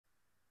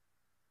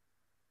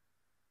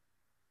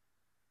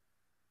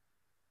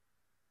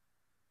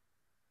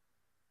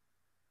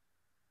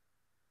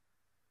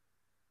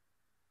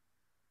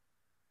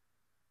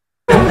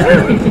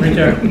Right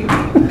there.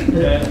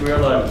 And we're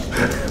live.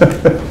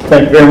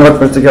 Thank you very much,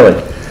 Mr. Kelly.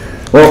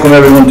 Welcome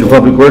everyone to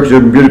Public Works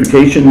Urban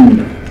Beautification,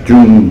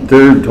 June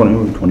 3rd,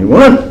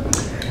 2021.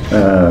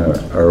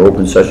 Our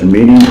open session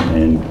meeting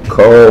and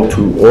call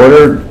to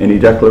order. Any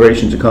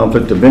declarations of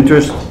conflict of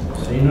interest?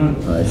 See none.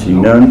 I see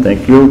none.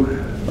 Thank you.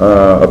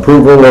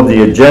 Approval of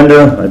the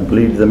agenda. I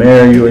believe the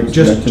mayor, you had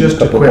just a a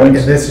couple quick, points.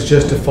 and this is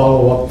just a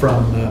follow up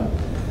from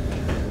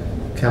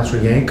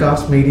Councillor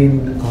Yankoff's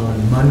meeting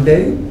on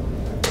Monday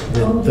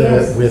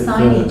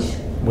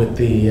with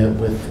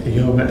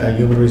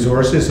human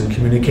resources and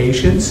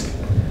communications.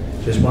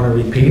 Just want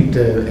to repeat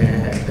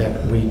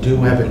that we do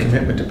have a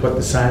commitment to put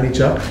the signage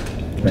up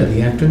to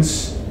the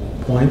entrance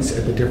points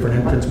at the different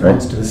entrance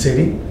points to the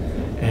city,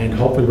 and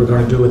hopefully we're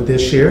going to do it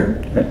this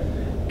year.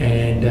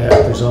 And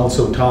there's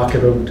also talk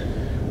about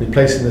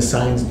replacing the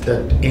signs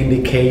that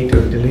indicate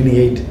or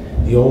delineate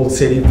the old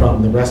city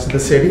from the rest of the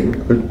city.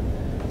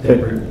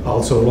 We're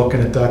also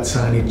looking at that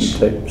signage.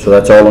 So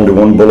that's all under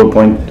one bullet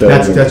point?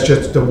 That's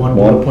just the one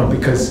bullet point,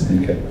 because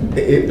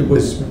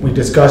we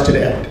discussed it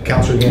at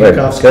Councillor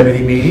Yankoff's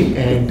committee meeting,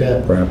 and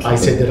I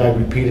said that I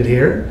repeat it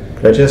here,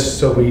 just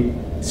so we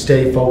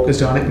stay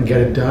focused on it and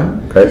get it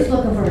done. Just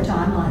looking for a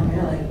timeline,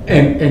 really.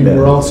 And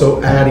we're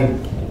also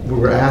adding, we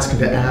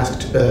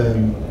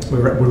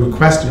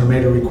requested or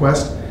made a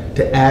request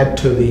to add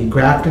to the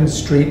Grafton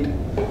Street,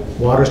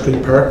 Water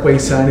Street Parkway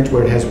signage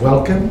where it has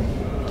welcome.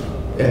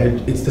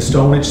 It's the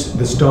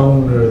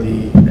stone, or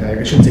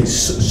I shouldn't say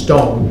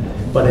stone,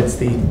 but it's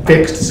the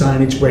fixed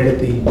signage right at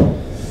the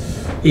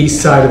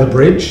east side of the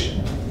bridge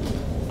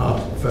of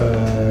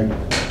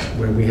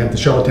where we have the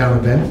Charlottetown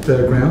event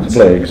grounds.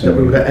 Flags. That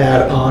we would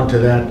add on to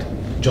that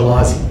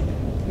Jalazzi.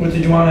 What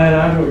did you want to add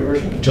on to it, Your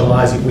Worship?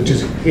 Jalazzi, which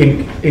is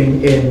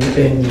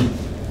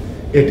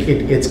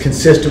it's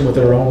consistent with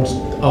our own,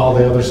 all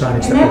the other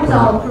signage. And that was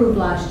all approved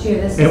last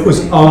year. It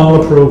was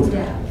all approved.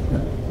 Yeah.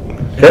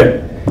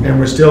 Okay. And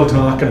we're still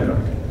talking about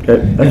it. Okay.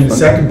 And the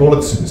second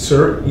bullet,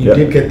 sir, you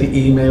did get the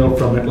email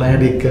from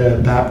Atlantic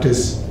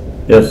Baptist.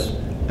 Yes.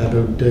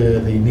 About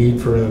the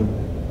need for a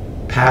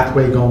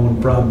pathway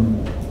going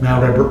from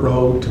Mount Everett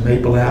Road to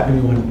Maple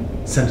Avenue and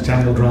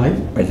Centennial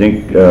Drive. I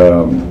think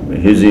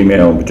his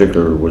email in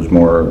particular was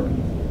more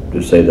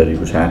to say that he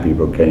was happy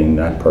about getting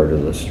that part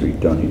of the street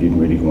done. He didn't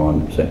really go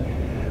on to say,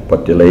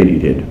 but the lady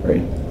did,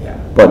 right? Yeah.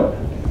 But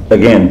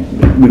again,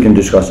 we can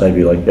discuss that if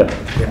you like.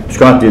 Yeah.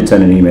 Scott did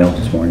send an email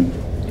this morning.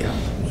 Yeah.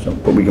 So,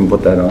 but we can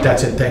put that on.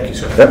 That's it. Thank you,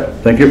 sir.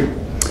 Yep. Thank you.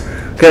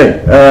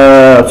 Okay.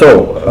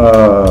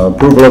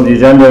 Approval of the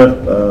agenda.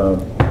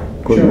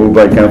 Moved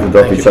by Councillor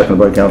Duffy, seconded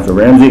by Councillor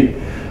Ramsey.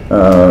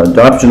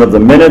 Adoption of the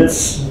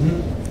minutes.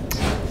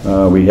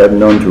 We have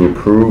none to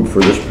approve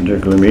for this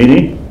particular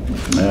meeting.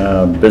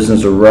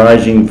 Business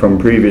arising from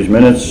previous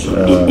minutes.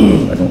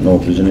 I don't know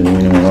if there's anything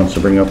anyone wants to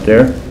bring up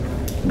there.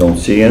 I don't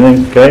see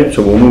anything. Okay,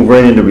 so we'll move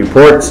right into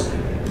reports.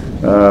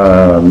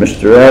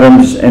 Mr.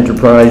 Adams,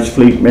 Enterprise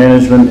Fleet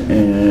Management,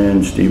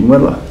 and Stephen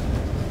Whitla.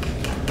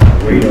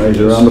 You guys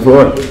are on the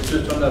floor.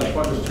 Just on that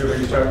point, Mr. Chairman,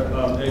 you start,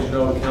 as you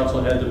know,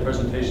 Council had the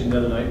presentation the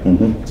other night.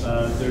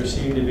 There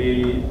seemed to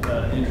be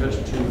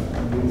interest to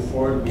move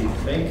forward, we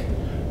think.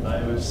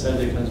 It was said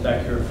that it comes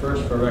back here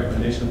first for a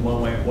recommendation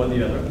one way or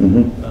the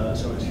other.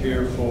 So it's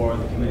here for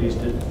the committee's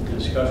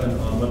discussion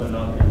on whether or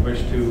not they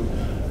wish to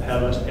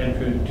have us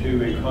enter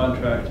into a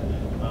contract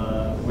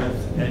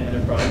with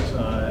Enterprise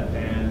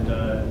and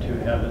to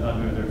have it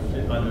under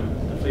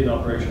the fleet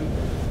operation.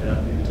 And I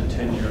believe it's a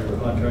 10-year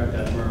contract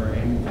that we're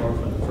aiming for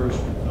the first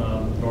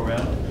go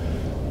around.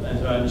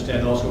 And I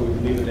understand also we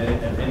can leave it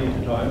at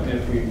any time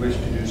if we wish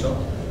to do so.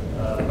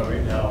 But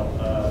right now,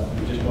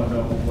 we just want to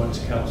know what's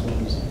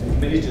council's, the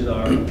committee's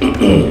desire to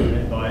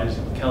advise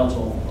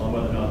council on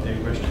whether or not they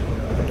wish to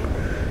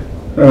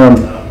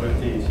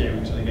with the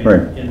savings. And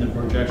again, in the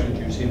projections,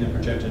 you've seen the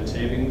projected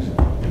savings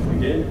if we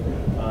did,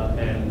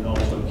 and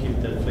also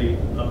keep the fleet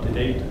up to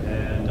date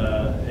and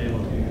able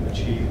to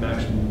achieve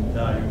maximum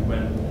value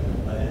when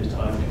it is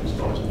time to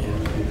dispose of those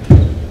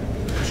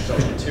vehicles. So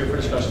it's here for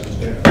discussion, Mr.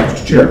 Chair.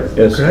 Mr. Chair,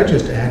 yes. Could I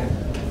just add,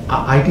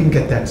 I didn't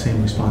get that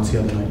same response the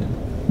other night,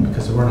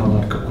 because there weren't a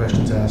lot of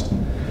questions asked.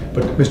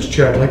 But Mr.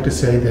 Chair, I'd like to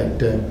say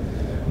that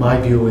my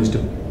view is to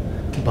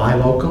buy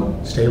local,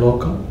 stay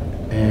local,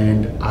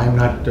 and I'm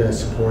not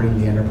supporting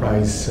the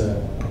Enterprise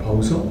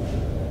proposal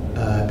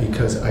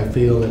because I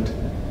feel that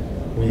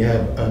we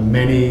have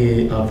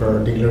many of our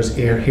dealers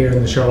here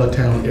in the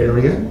Charlottetown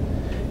area,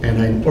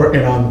 and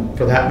on,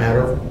 for that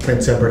matter,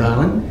 Prince Edward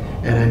Island,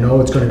 and I know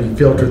it's going to be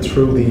filtered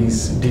through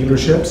these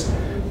dealerships,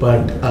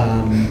 but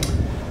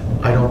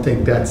I don't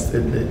think that's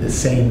the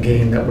same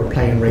game that we're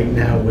playing right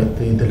now with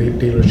the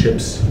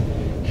dealerships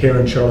here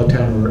in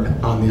Charlottetown or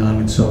on the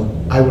island, so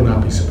I will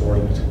not be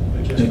supporting it.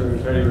 But just for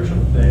clarity,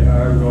 they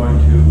are going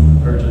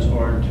to purchase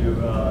or to...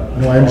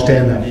 no, I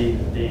understand that.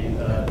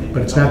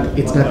 But it's not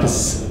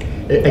this,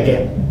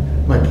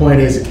 again, my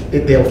point is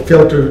they'll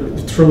filter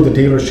through the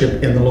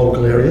dealership in the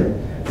local area,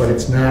 but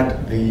it's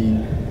not the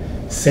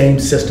same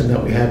system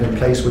that we have in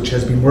place, which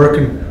has been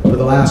working for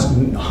the last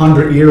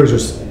 100 years or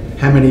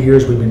how many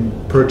years we've been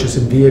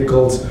purchasing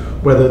vehicles,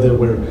 whether they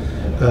were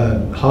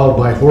hauled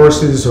by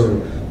horses or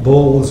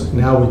bulls.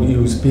 Now we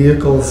use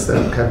vehicles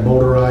that have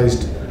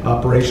motorized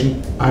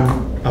operation.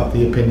 I'm of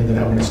the opinion that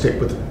I want to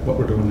stick with what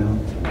we're doing now.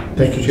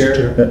 Thank you, Mr.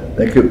 Chair.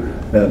 Thank you.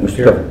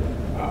 Mr. Tucker.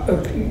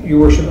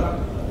 Your Worship,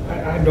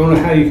 I don't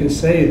know how you can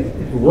say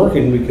it's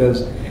working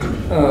because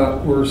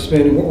we're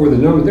spending, what were the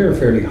numbers? They're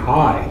fairly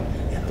high.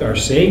 Our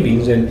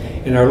savings and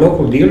our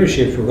local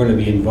dealerships were going to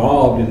be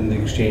involved in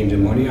the exchange of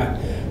money.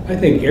 I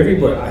think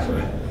everybody, I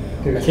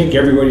think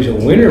everybody's a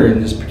winner in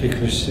this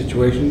particular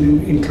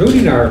situation,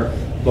 including our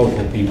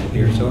local people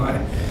here. So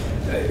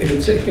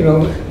it's, you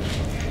know,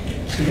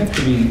 we have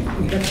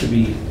to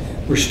be,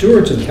 we're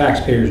stewards of the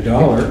taxpayers'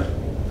 dollar.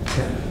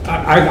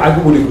 I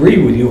would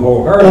agree with you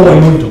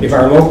wholeheartedly if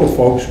our local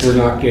folks were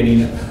not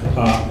getting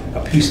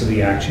a piece of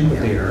the action, but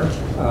they are.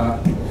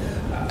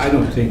 I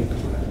don't think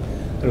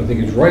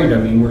it's right. I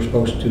mean, we're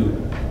supposed to,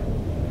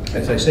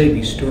 as I say,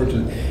 be stewards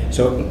of.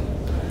 So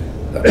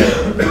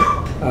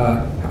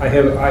I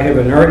have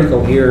an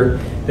article here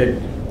that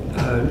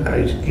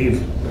I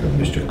gave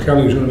Mr.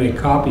 Kelly, who's going to make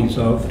copies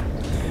of,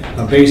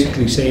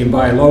 basically saying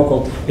buy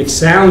local. It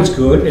sounds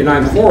good, and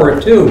I'm for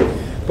it too,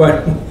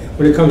 but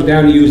when it comes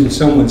down to using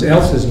someone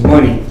else's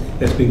money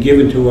that's been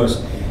given to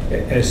us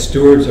as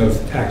stewards of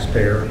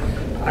taxpayer,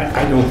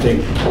 I don't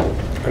think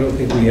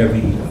we have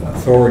the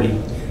authority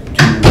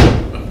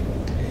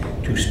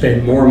to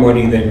spend more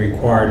money than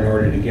required in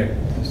order to get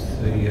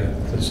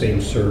the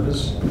same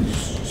service.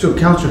 So,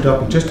 Councillor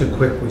Duffy, just a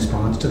quick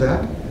response to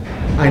that.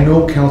 I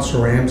know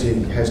Councillor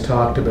Ramsey has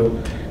talked about,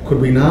 could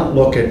we not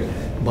look at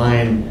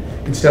buying,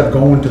 instead of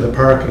going to the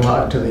parking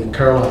lot, to the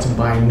car lots and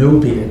buying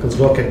new vehicles,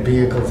 look at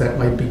vehicles that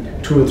might be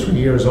 2 or 3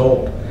 years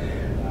old.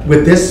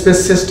 With this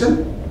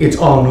system, it's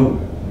all new.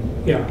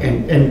 Yeah.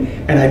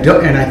 And I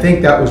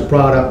think that was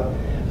brought up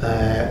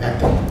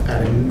at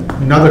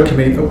another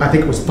committee. I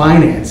think it was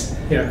finance.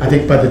 Yeah. I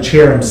think by the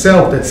chair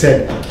himself that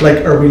said,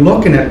 like, are we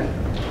looking at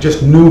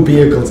just new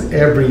vehicles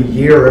every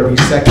year, every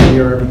second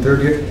year, every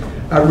third year?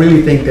 I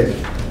really think that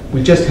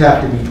we just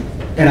have to be,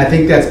 and I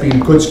think that's being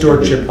good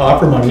stewardship of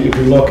our money if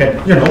we look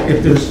at, you know,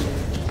 if there's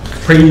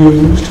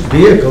pre-used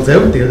vehicles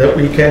out there that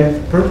we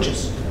can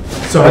purchase.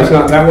 So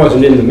that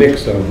wasn't in the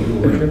mix, though, Your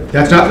Worship.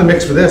 That's not the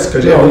mix for this,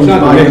 because as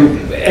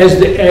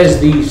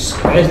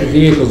the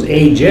vehicles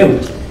age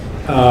out,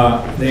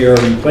 they are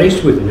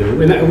replaced with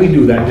new, and we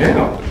do that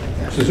now.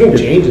 So there's no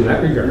change in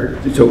that regard.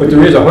 So, but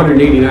there is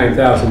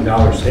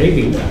 $189,000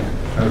 savings.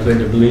 I was led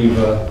to believe.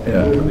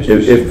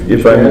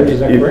 If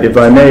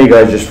I may,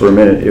 guys, just for a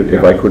minute,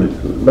 if I could,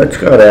 let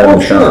Scott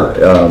Adams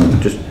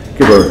just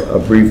give a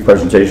brief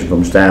presentation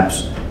from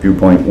staff's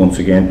viewpoint once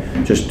again,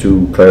 just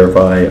to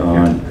clarify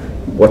on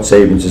what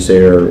savings is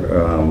there,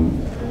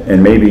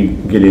 and maybe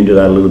get into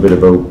that a little bit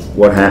about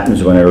what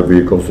happens when our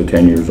vehicles are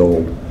 10 years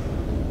old,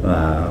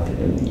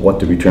 what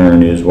the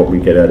return is, what we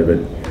get out of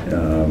it,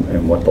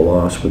 and what the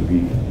loss would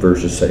be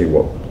versus, say,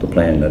 what the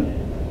plan that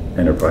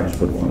Enterprise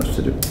would want us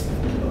to do.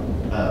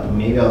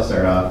 Maybe I'll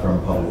start off from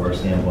a public works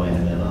standpoint,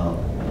 and then I'll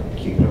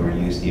kick it over to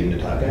you, Steve, to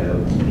talk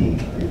about the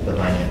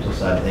financial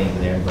side of things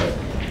there. But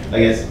I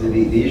guess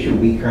the issue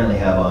we currently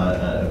have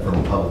on from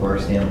a public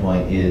works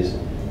standpoint is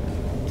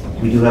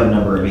we do have a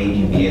number of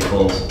aging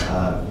vehicles,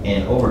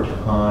 and over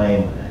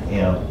time, you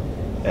know,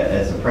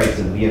 as the price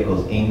of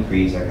vehicles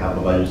increase, our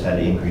capital budgets had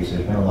to increase.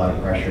 There's been a lot of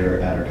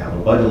pressure at our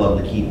capital budget level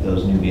to keep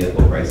those new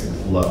vehicle prices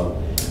low,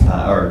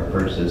 or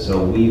purchases.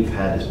 So we've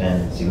had to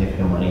spend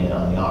significant money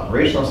on the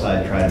operational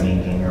side to try to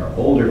maintain our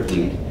older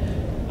fleet,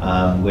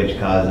 which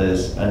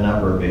causes a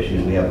number of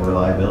issues. We have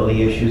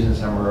reliability issues in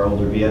some of our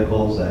older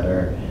vehicles that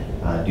are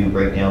do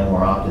break down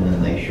more often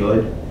than they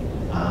should.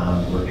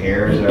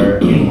 Repairs are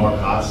getting more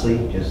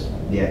costly, just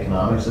the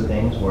economics of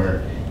things,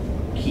 where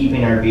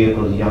keeping our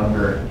vehicles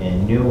younger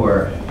and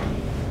newer,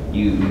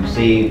 you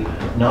save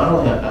not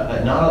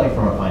only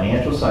from a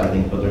financial side of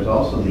things, but there's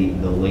also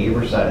the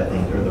labor side of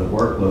things, or the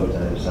workload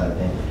side of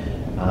things.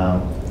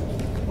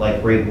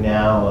 Like right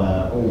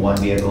now, one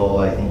vehicle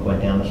I think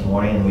went down this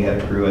morning, and we had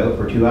a crew out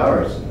for 2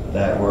 hours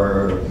that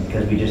were,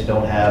 because we just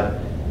don't have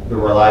the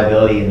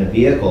reliability in the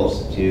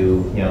vehicles to,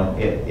 you know,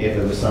 if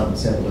it was something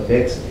simple to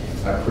fix,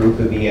 a crew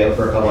could be out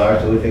for a couple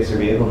hours till we fix their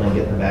vehicle and then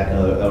get them back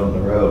out on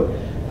the road.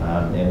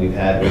 And we've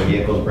had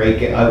vehicles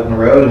break out on the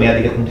road and we had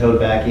to get them towed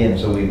back in.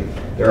 So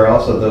there are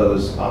also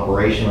those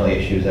operational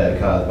issues that are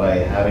caused by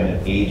having an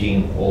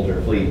aging,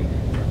 older fleet.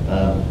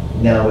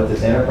 Now with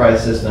this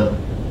enterprise system,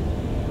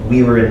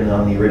 we were in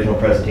on the original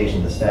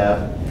presentation to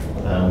staff.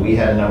 We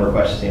had a number of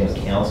questions, same as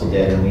council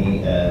did, and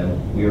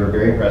we were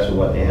very impressed with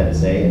what they had to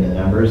say and the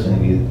numbers, and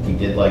we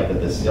did like that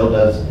this still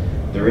does,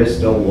 there is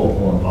still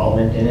local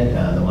involvement in it.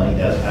 The money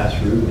does pass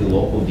through the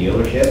local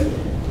dealership.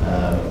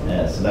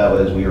 So that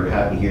was, we were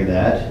happy to hear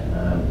that.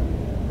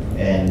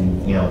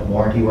 And you know,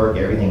 warranty work,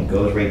 everything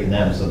goes right to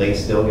them. So they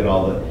still get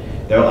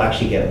they'll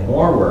actually get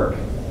more work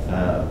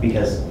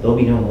because they'll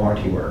be doing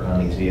warranty work on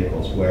these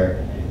vehicles,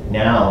 where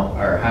now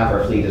half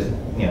our fleet is,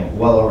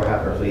 well over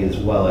half our fleet is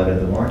well out of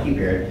the warranty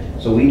period.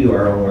 So we do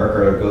our own work,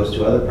 or it goes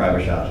to other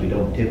private shops. We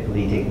don't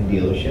typically take them to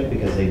dealership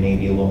because they may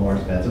be a little more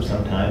expensive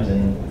sometimes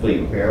in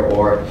fleet repair,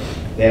 or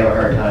they have a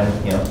hard time,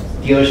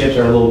 dealerships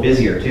are a little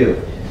busier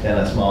too than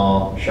a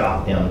small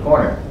shop down the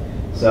corner.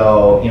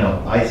 So,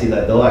 I see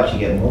that they'll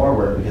actually get more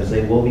work because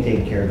they will be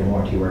taking care of the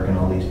warranty work on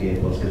all these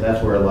vehicles, because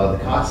that's where a lot of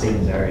the cost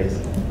savings are.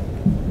 Is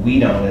we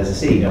don't, as a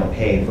city, don't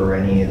pay for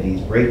any of these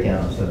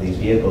breakdowns of these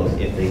vehicles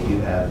if they do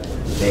have,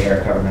 they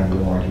are covered under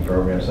the warranty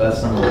program. So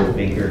that's some of the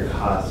bigger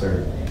costs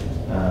or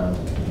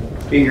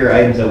bigger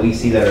items that we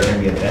see that are going to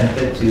be a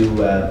benefit to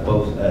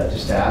both to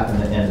staff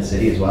and the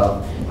city as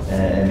well.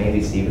 And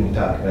maybe Stephen can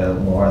talk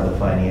about more of the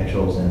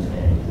financials and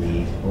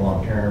the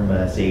long-term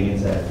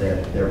savings that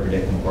they're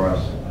predicting for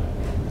us.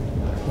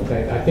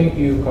 Okay, I think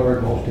you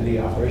covered most of the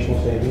operational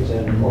savings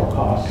and more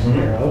costs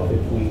thereof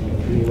if we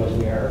continue as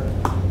we are.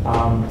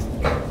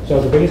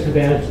 So the biggest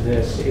advantage of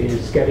this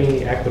is getting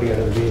the equity out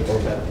of the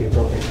vehicles at the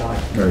appropriate time.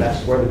 Right.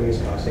 That's where the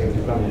biggest cost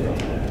savings are coming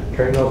from.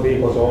 Turning those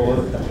vehicles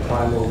over at the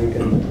time where we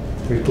can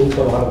recoup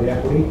a lot of the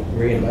equity,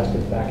 reinvest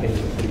it back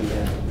into the fleet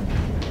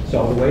again.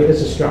 So the way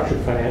this is structured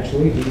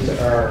financially, these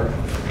are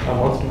a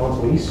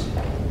month-to-month lease.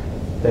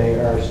 They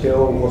are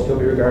will still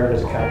be regarded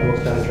as a capital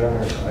expenditure on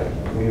our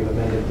side. We've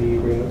amended the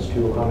agreements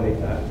to accommodate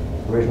that.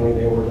 Originally,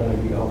 they were going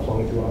to be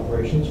outflowing through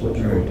operations, which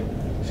would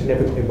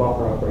significantly bump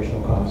our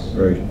operational costs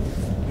Right.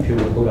 to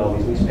include all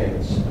these lease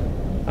payments.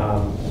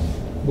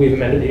 We've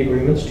amended the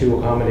agreements to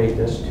accommodate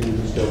this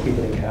to still keep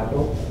it in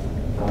capital.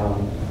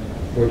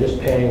 We're just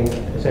paying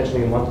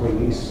essentially a monthly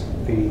lease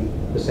fee,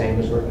 the same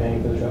as we're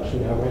paying for the trucks we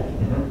now rent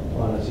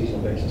on a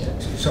seasonal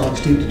basis. So,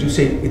 Steve, did you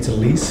say it's a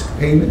lease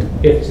payment?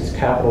 It's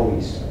capital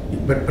lease.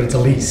 But it's a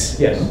lease?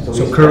 Yes. It's a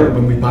So lease currently,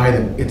 payment. when we buy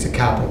them, it's a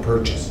capital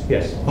purchase?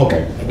 Yes.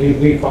 Okay.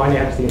 We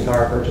finance the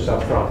entire purchase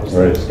up front, as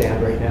things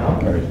stand right now.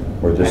 Right.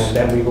 Where this, And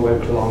then we go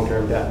out to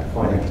long-term debt to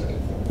finance it.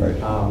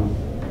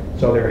 right.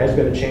 So there has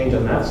been a change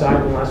on that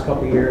side in the last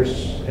couple of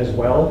years as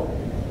well.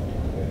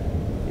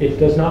 It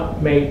does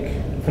not make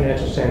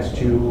financial sense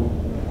to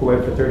go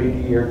out for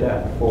 30-year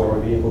debt for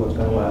a vehicle that's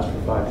going to last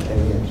for 5 to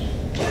 10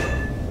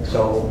 years.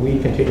 So we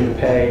continue to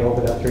pay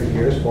over that 30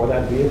 years for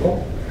that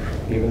vehicle,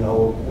 even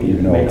though we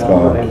may it's not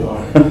gone. have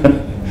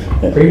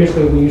on it.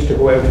 Previously, we used to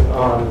go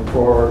out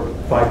for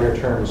 5-year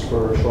terms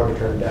for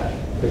shorter-term debt,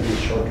 could be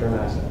short-term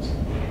assets.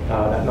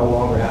 That no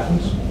longer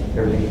happens.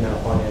 Everything is now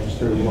financed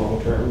through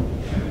long-term,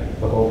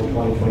 like over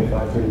 20,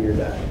 25, 30-year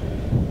debt.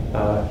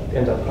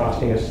 Ends up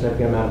costing a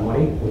significant amount of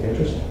money with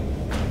interest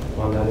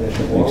on that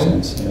initial Makes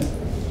borrowing. sense,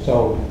 yeah.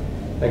 So,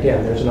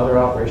 again, there's another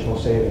operational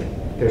saving.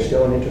 There's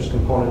still an interest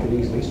component to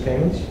these lease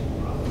payments,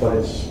 but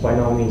it's by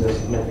no means as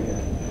significant.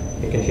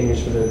 It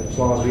continues for as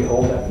long as we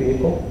hold that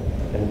vehicle,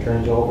 and it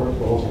turns over, it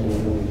rolls into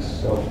the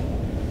lease. So,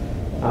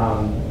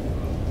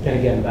 and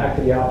again, back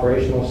to the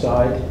operational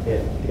side,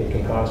 it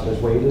can cost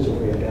us wages if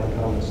we have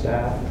downtime with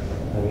staff.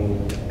 I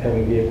mean,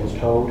 having vehicles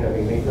towed,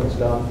 having maintenance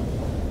done.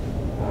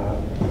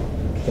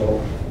 So,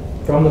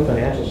 from the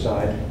financial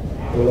side,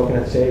 we're looking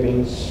at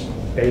savings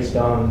based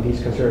on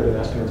these conservative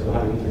estimates of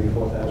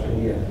 $134,000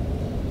 a year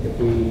if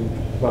we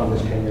run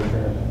this 10-year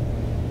term.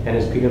 And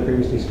as Peter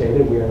previously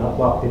stated, we are not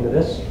locked into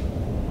this.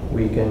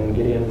 We can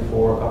get in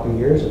for a couple of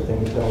years. If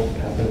things don't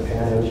happen to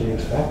pan out as we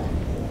expect,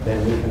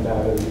 then we can back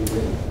out of the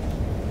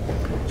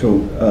agreement. So,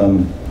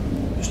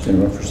 just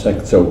interrupt for a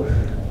second. So,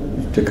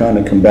 to kind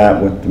of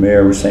combat what the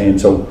mayor was saying,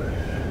 so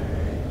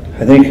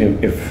I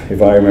think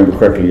if I remember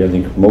correctly, I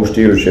think most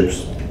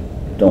dealerships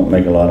don't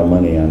make a lot of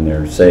money on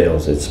their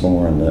sales. It's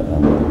more on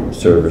the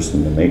service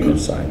and the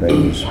maintenance side,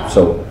 right?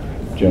 So,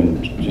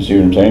 Jim, do you see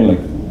what I'm saying?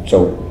 Like,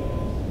 so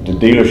the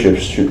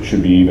dealerships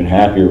should be even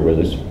happier with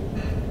us,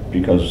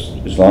 because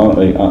as long,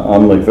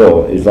 I'm like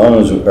Phil, as long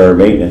as our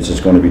maintenance is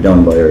going to be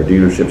done by our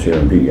dealerships here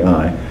in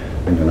PEI,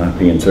 and they're not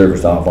being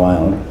serviced off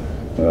island.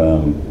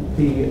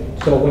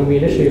 So when we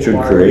initially It should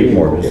acquired create the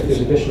more vehicle, if business.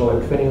 there's additional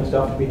outfitting and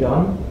stuff to be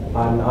done,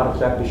 I'm not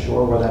exactly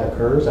sure where that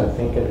occurs. I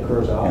think it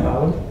occurs off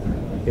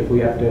island. If we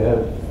have to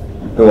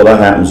have, Well, that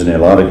happens in a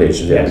lot of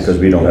cases, yeah, Yes. because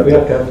we don't If have we to,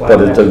 have to have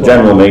but it's a flat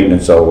general tax.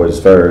 maintenance, so as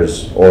far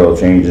as oil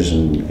changes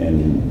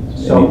and.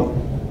 so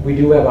we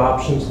do have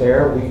options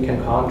there. We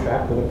can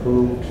contract with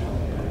approved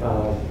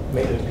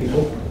maintenance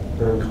people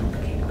or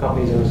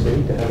companies in the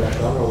city to have that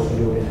done, or we can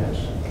do it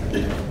in-house.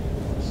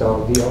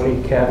 So the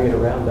only caveat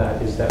around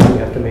that is that we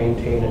have to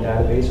maintain a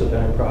database with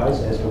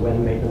Enterprise as to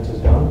when maintenance is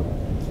done,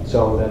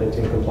 so that it's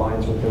in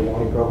compliance with their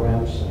warranty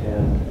programs.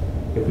 And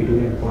if we do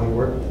need warranty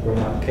work, we're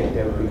not kicked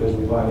out because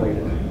we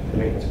violated the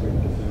maintenance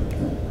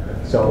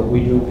agreement. So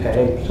we do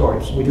pay,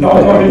 we do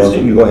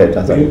You go ahead,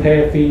 I thought. we do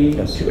pay a fee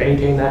Yes. to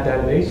maintain that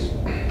database.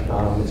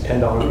 It's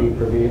 $10 fee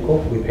per vehicle.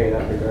 We pay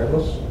that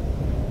regardless.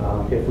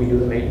 If we do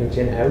the maintenance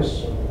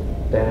in-house,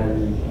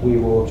 then we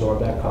will absorb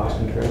that cost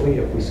internally.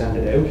 If we send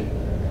it out,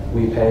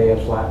 we pay a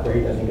flat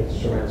rate. I think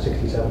it's around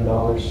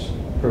 $67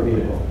 per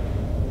vehicle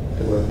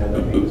to work on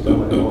that maintenance, done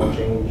with oil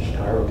change,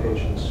 tire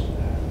rotations,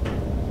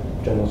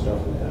 general stuff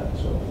like that.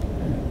 So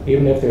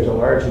even if there's a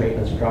large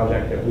maintenance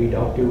project that we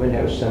don't do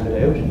in-house, send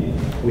it out,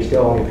 we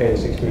still only pay the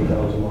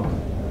 $68 a month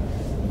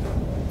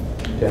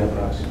to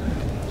Enterprise.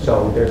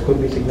 So there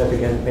could be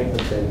significant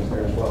maintenance savings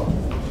there as well.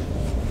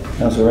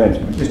 Councilor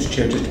Ramsey. Mr.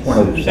 Chair, just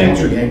one,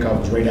 Councilor Yankoff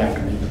was right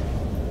after me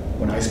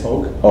when I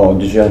spoke. Oh,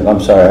 did you? I'm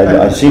sorry.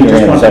 I seen your just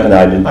hand a want- second.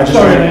 I didn't. I just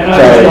sorry, wanted I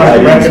to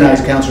didn't-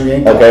 recognize Councilor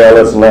Yankoff. Okay, I'll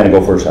let Lana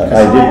go first. Oh, I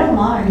don't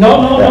mind. No,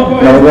 Yeah. go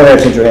ahead. No, go ahead,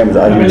 since your hand was,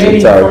 I I'm a didn't, lady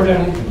sorry. before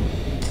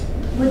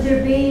them. Would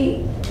there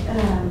be,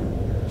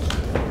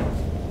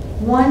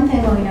 one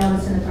thing that we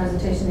noticed in the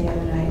presentation the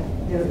other night,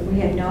 we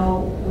have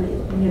no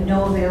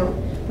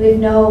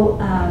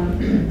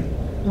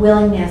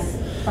willingness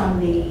from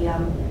the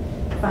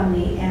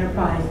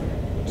enterprise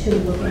to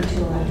look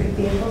into electric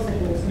vehicles, if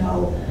there was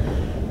no,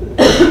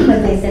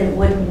 but they said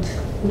we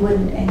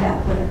wouldn't end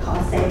up with a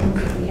cost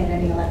savings if we had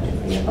any electric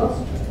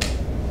vehicles.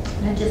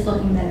 And just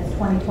looking that it's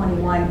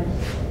 2021,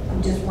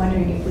 I'm just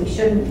wondering if we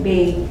shouldn't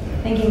be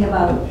thinking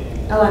about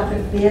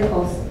electric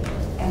vehicles,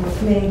 and we're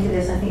committing to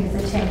this. I think it's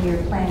a 10-year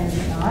plan, is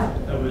it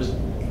not? That was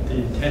the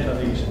intent,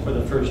 I think, for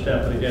the first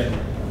step, but again,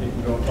 you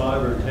can go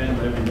 5 or 10,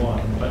 whatever you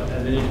want, but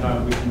at any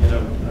time we can get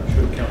out, I'm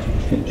sure the council.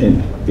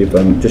 And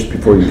if just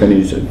before you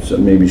finish,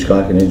 maybe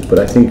Scott can answer, but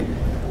I think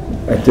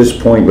at this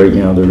point right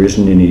now, there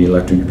isn't any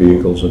electric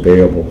vehicles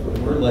available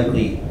We're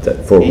likely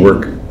for in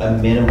work. a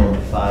minimum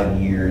of 5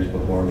 years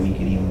before we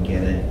could even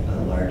get a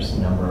large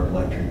number of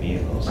electric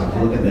vehicles. So if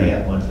you look at the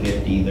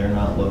F-150, they're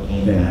not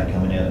looking at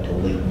coming out until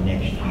late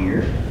next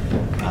year.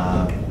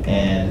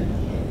 And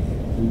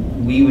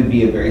we would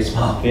be a very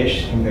small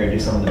fish compared to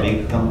some of the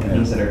big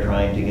companies that are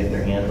trying to get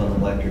their hands on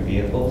electric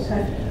vehicles.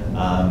 Okay.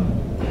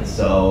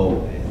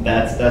 So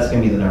that's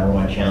going to be the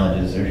 #1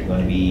 challenge, is there's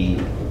going to be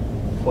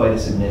quite a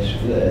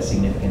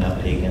significant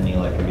uptake in the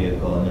electric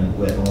vehicle, and then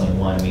with only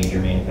one major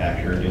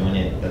manufacturer doing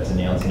it, that's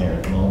announcing it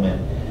at the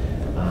moment.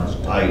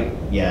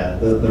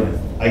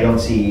 I don't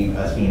see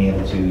us being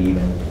able to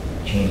even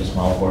change a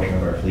small portion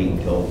of our fleet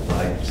until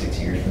 5-6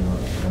 years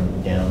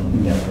from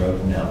down the road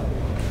from now.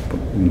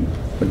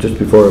 But just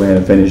before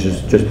Amanda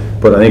finishes,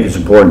 but I think it's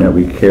important that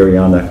we carry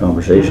on that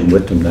conversation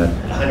with them, that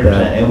 100%.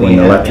 And when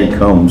electric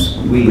comes,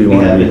 we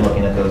want have to been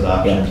looking at those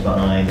options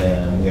behind,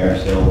 and we are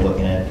still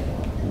looking at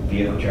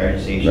vehicle charging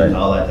stations, Right.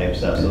 all that type of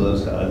stuff. So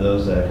those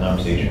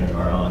conversations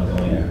are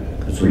ongoing.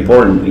 It's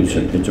important.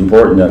 It's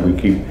important that we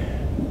keep.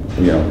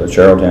 That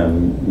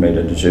Charlottetown made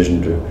a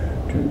decision to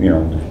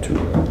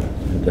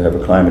have a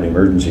climate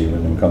emergency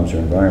when it comes to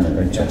environment,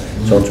 right?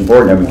 So it's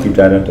important that we keep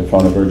that at the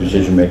front of our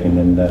decision making.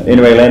 And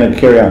anyway, Lana,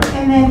 carry on.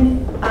 And then,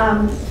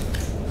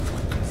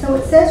 so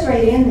it says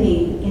right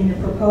in the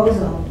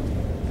proposal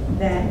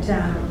that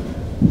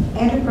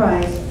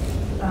enterprise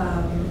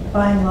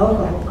buying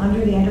local,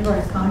 under the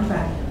enterprise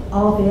contract,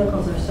 all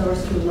vehicles are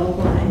sourced through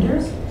local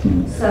vendors.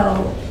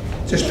 So,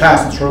 Just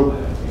passing through.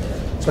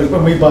 So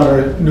when we bought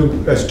our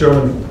new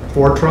Sterling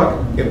Ford truck,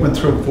 it went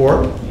through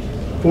Ford.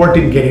 Ford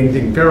didn't get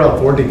anything, Fairwell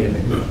Ford didn't get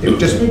anything. It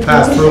just the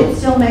passed through. dealership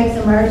still makes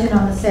a margin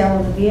on the sale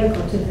of the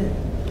vehicle to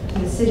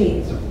the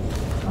city,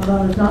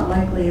 although it's not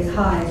likely as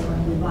high as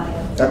when we buy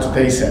it. That's what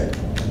they said.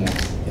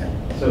 Yeah.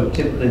 So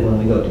typically when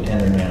we go to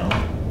tender now,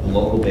 the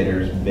local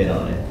bidders bid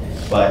on it.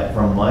 But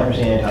from my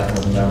understanding, talking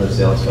with a number of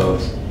sales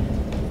folks,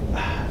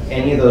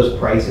 any of those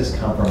prices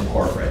come from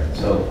corporate.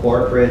 So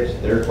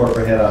their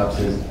corporate head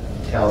offices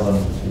tell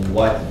them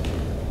what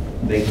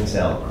they can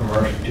sell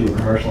to a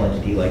commercial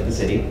entity like the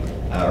city,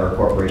 or a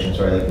corporation,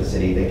 sorry, like the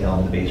city. They tell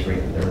them the base rate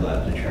that they're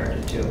allowed to charge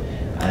it to.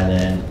 And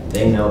then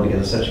they know,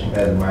 because it's such a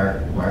competitive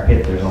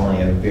market, there's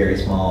only a very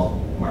small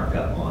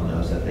markup on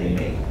those that they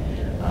make.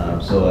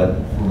 So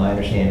from my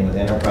understanding with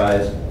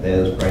Enterprise,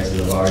 those prices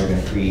have already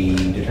been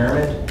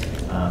predetermined.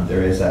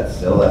 There is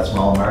still that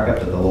small markup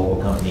that the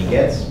local company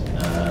gets,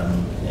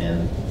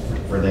 and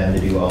for them to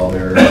do all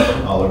their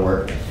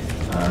work.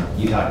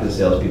 You talk to the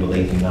salespeople,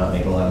 they do not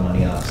make a lot of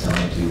money off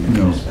selling to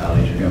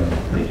municipalities or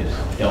government. They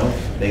just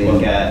don't. They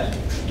look at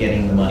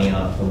getting the money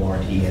off the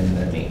warranty and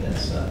the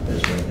maintenance.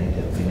 That's where they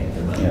typically make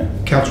their money.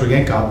 Councilor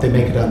Yankoff, they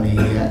make it on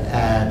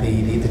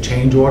the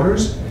change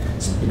orders,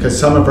 because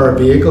some of our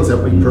vehicles that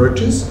we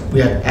purchase, we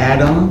have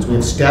add-ons, we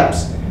have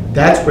steps.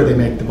 That's where they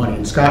make the money,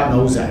 and Scott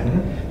knows that. And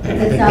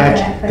I think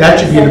that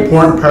should be an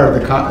important part of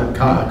the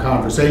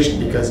conversation,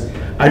 because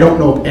I don't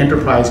know if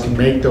Enterprise can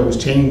make those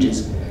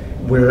changes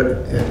where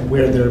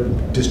they're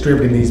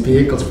distributing these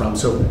vehicles from.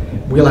 So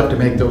we'll have to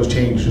make those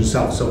changes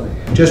ourselves. So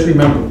just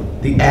remember,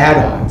 the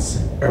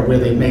add-ons are where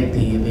they make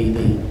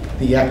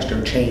the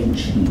extra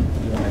change. If you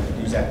want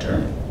to use that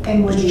term.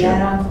 And would the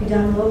add-ons be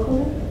done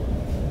locally?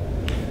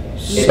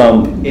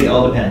 It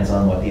all depends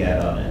on what the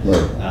add-on is.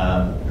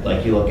 Right.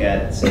 Like you look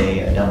at, say,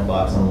 a dump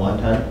box on 1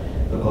 ton,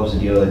 the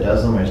closest dealer that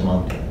does them is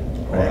Moncton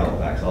or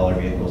Halifax. All our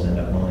vehicles end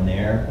up going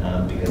there,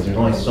 because there's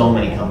only so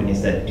many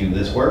companies that do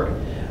this work.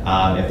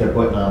 If they're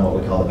putting on what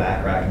we call the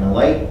back rack and the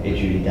light,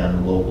 it's usually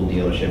done, the local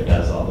dealership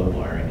does all the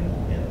wiring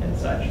and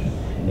such.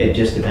 It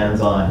just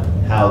depends on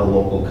how the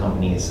local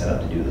company is set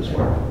up to do this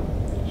work.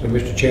 So,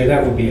 Mr. Chair,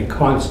 that would be a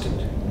constant,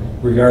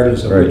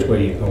 regardless of Right. which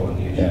way you go on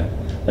the issue. Yeah,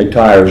 like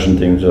tires and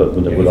things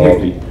would all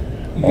be.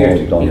 You all have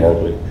to, done yeah.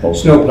 locally.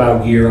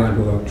 Snowplow gear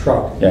onto a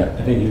truck. Yeah.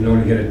 I think you can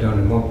only get it done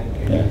in Moncton.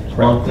 can't you? Yeah.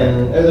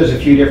 Moncton, there's a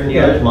few different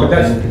dealers, But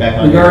Moncton, that's Quebec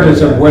on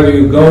regardless of whether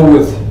you go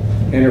with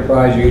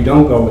Enterprise or you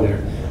don't go there.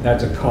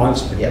 That's a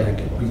constant, Yeah. like,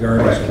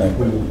 regardless Correct. of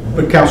who.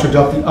 But Councillor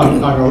Duffy,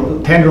 on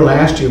a tender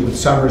last year with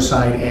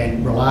Summerside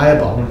and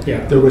Reliable, Yeah.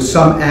 there was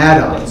some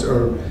add-ons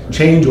or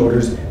change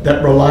orders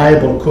that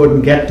Reliable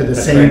couldn't get to the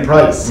same right.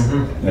 price.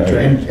 Yeah.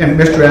 And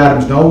Mr.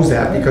 Adams knows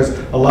that because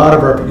a lot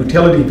of our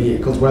utility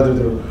vehicles, whether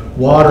they're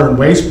water and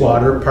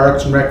wastewater,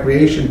 parks and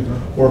recreation,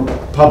 or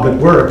public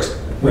works,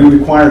 we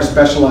require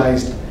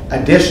specialized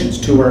additions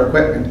to our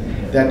equipment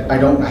that I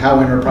don't know how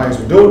Enterprise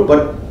would do it,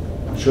 but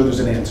I'm sure there's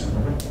an answer.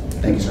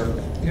 Thank you, sir.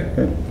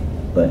 Okay.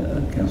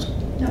 Council.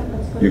 No,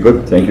 that's good. You're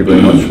good, thank you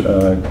very much,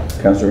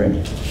 Councillor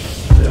Ramsey.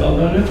 Well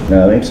done,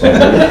 No, I think so.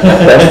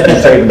 Best, you're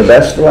saving the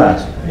best to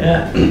last.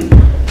 yeah.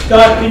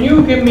 Scott, can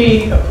you give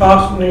me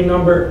approximately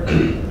number,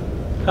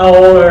 how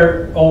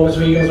old all his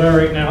vehicles are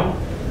right now?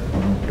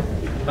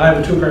 I have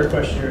a two-part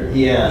question here.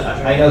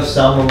 Yeah, I know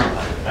some,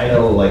 I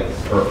know like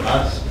for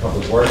us,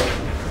 public works,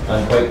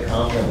 I'm quite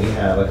confident we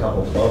have a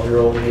couple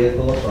 12-year-old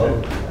vehicles.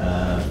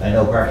 I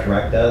know Parks and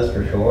Rec does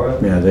for sure.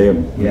 Yeah, they.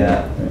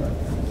 Yeah.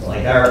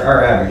 Like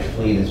our average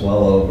fleet is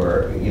well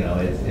over, you know,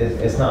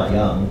 it's not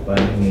young by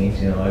any means,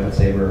 you know, I would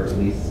say we're at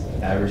least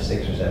average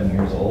 6 or 7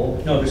 years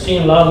old. No, they're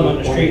seeing a lot of them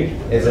on the street.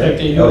 Is Like it?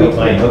 they do. Oh,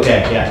 fine,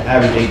 okay, yeah,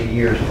 average 8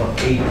 years,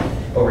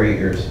 over 8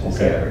 years is the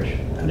Okay. average.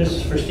 And this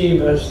is for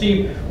Steve.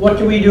 Steve, what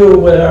do we do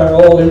with our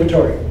old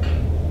inventory?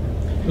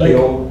 Like, The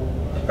old-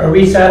 are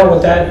we saddled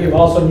with that? You've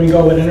also, we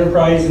go with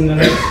Enterprise in the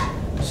next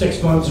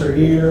 6 months or a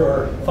year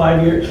or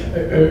 5 years?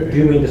 Do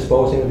you mean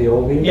disposing of the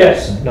old vehicles?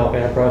 Yes. No,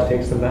 Enterprise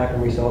takes them back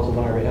and resells them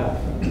on our behalf.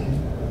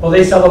 Well,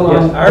 they sell them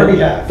on Yes, our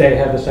behalf. They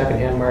have a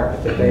second-hand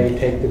market that they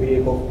take the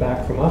vehicle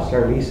back from us,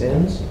 our lease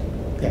ends.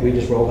 We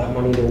just roll that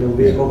money into a new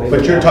vehicle. they But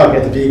go you're back. talking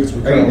about the vehicles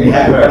we Are you- currently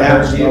have, you have what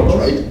happens to those,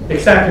 vehicles? right?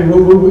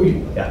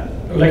 Exactly, Yeah.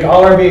 like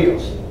all our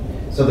vehicles.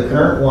 So the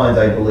current ones,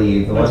 I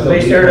believe, the ones Do that they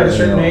we start at a currently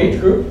certain own-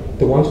 age group?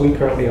 The ones we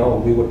currently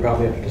own, we would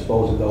probably have to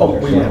dispose of those Oh, we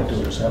have to ourselves.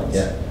 do it ourselves.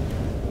 Yeah.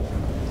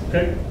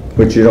 Okay.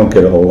 Which you don't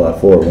get a whole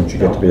lot for once you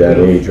get to be that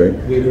age, right?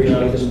 We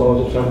recently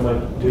disposed of some,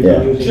 we've Yeah.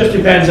 been It using. just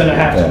depends on a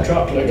half-ton Yeah.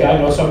 truck. Like I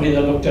know somebody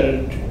that looked at a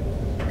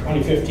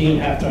 2015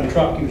 half-ton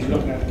truck, he was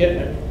looking at getting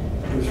it,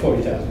 it was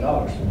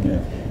 $40,000. Yeah.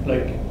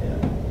 Like,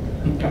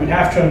 I mean,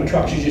 half-ton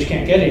trucks you just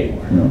can't get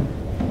anymore. No.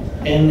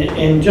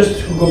 And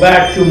just to go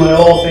back to my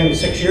old thing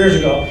 6 years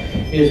ago,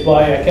 is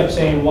why I kept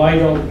saying, why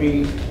don't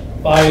we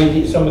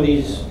buy some of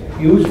these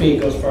used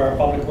vehicles for our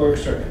public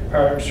works or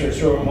parks or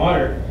sewer and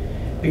water?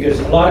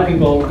 Because a lot of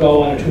people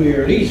go on a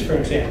 2-year lease, for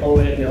example,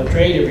 and they'll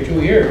trade every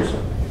 2 years.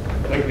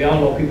 Like we all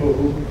know people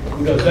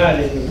who does that,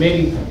 and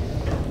maybe,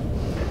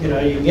 you know,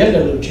 you can get it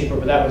a little cheaper,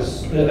 but that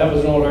was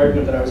an old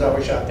argument that I was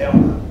always shot down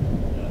on.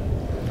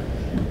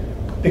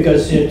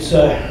 Because it's,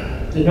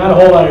 there's not a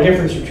whole lot of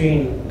difference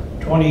between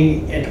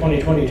 20 and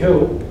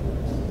 2022.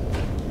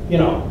 You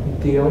know,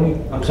 The only.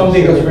 some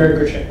vehicles are very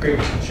good shape, great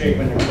shape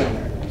when they're in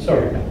there.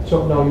 Sorry.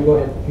 So, no, you go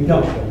ahead. You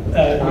No, finish you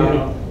then.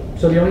 know.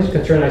 So the only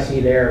concern I see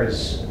there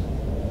is,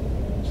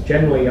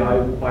 generally, I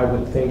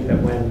would think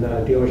that when the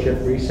dealership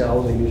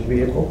resells a used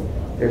vehicle,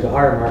 there's a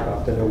higher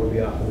markup than there would be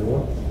off a new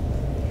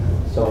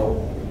one.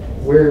 So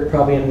we're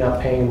probably ending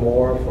up paying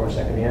more for a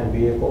second-hand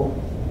vehicle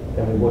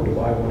than we would to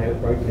buy one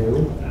outright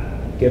new,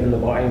 given the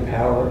buying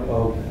power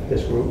of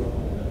this group.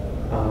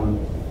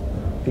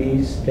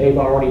 They've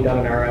already done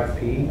an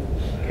RFP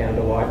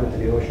Canada-wide with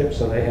the dealership,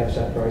 so they have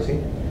set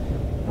pricing.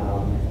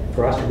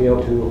 For us to be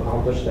able to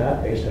accomplish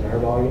that based on our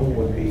volume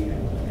would be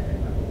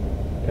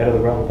out of the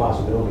realm of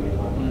possibility in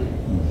my mind.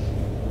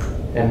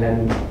 And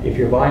then if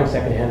you're buying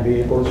second-hand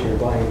vehicles, you're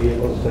buying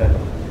vehicles that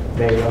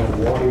may run a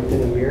warranty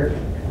within a year.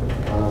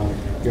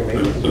 Your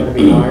maintenance is going to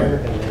be higher,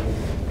 and then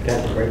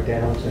potential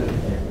breakdowns.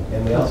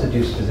 And we also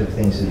do specific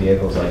things to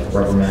vehicles like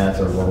rubber mats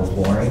or rubber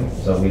flooring,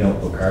 so we don't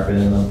put carpet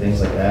in them,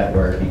 things like that,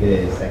 where if you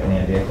get a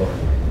second-hand vehicle,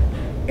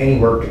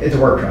 it's a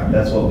work truck,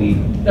 that's what we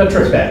That's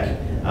right. expect.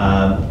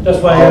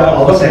 That's why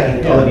all the looking at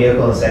it, all the yeah.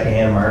 vehicles in the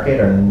second-hand market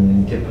are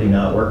typically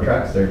not work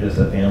trucks, they're just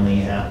a family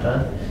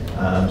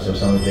half-ton. So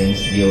some of the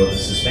things to deal with the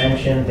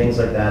suspension, things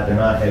like that, they're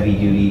not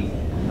heavy-duty.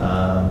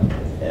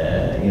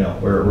 You know,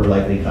 we're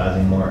likely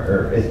causing more,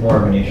 or it's more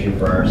of an issue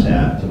for our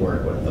staff to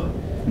work with them.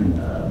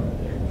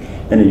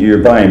 And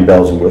you're buying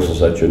bells and whistles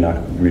that you're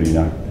really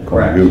not going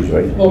Correct. to use,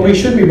 right? Well, we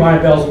should be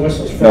buying bells and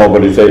whistles for. No,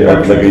 but it's like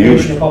Parks, a Recreation,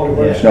 used, and Public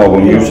Works. no,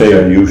 when you know, say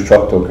sure. a used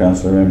truck though,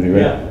 Councillor Ramsey,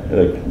 right? Yeah.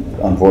 Like,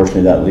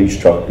 unfortunately, that lease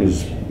truck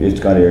it's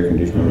got air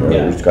conditioning, or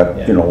Yeah. it's got,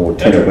 Yeah. you know,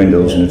 That's tinted right.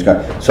 windows, and it's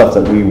got stuff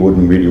that we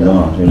wouldn't really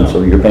want, you know,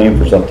 so you're paying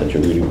for stuff that you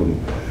really wouldn't.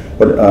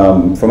 But,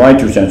 for my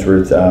 2 cents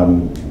worth,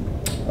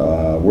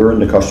 we're in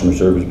the customer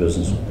service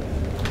business,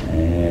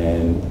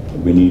 and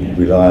we need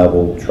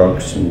reliable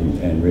trucks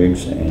and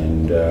rigs,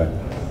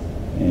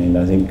 and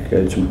I think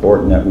it's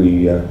important that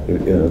we,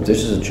 if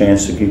this is a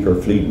chance to keep our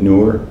fleet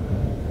newer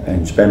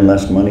and spend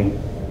less money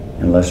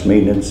and less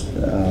maintenance,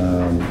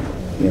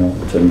 you know,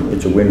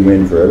 it's a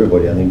win-win for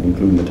everybody, I think,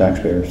 including the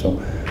taxpayers.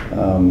 So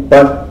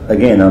But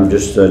again, I'm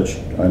just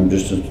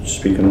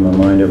speaking my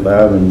mind out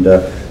loud, and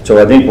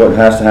so I think what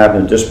has to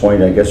happen at this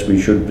point, I guess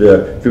we should,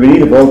 do we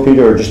need a vote,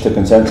 Peter, or just a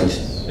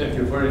consensus? If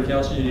you're for the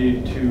council, you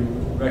need to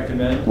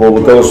recommend Well,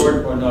 it goes-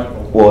 forward or not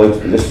go. Well,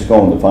 this is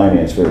going to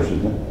finance first,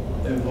 isn't it?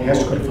 We'll Has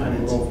to go- go to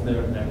finance. we'll go from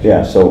there next.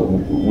 Yeah, so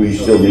we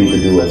still need to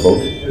do a vote.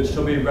 It would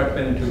still be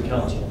recommended to the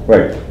council.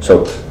 Right,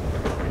 so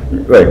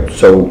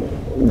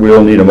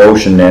we'll need a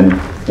motion then,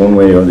 one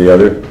way or the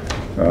other,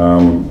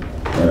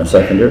 and a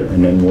seconder,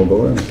 and then we'll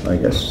go in, I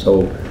guess.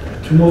 So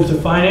To move to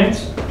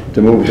finance?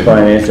 to move to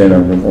finance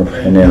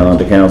and then on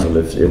to council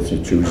if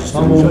it chooses to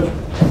I'll do move so. it.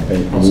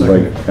 Okay, moved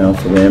by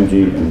Council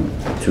Ramsey and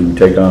to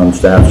take on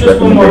staff's Just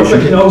one more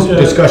quick recommendation. note.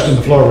 Discussion on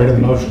the floor, read the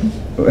motion.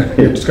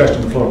 Discussion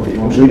on the floor, read the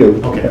motion. We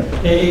do.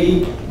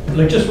 Okay.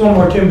 Like, just one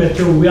more tidbit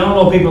too, we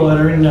all know people that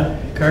are in the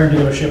car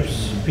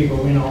dealerships, people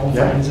we know,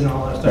 Yeah. friends and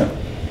all that stuff.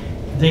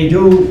 They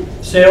do,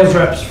 sales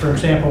reps, for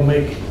example,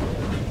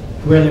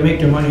 where they make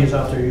their money is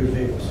off their used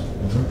vehicles.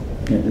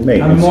 And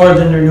Maintenance. more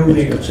than their new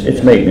vehicles.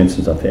 It's maintenance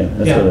and stuff, yeah.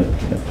 That's Yeah. what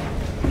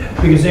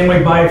Because they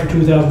might buy it for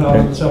 $2,000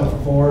 and sell it for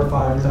 $4,000 or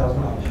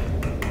 $5,000.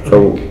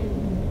 So,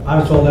 I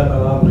was told that by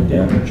a lot of my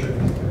Yeah. dealerships.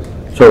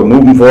 so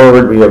moving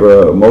forward, we have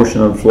a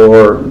motion on the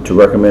floor to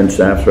recommend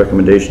staff's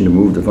recommendation to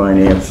move to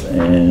finance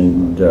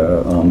and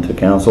on to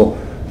council.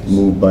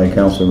 Moved by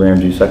Councilor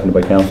Ramsey, seconded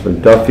by Councilor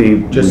Duffy.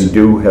 We Just-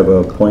 do have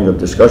a point of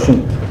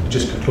discussion.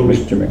 Just conclude,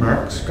 Mr. Mayor.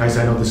 Marks, guys,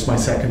 I know this is my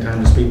second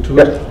time to speak to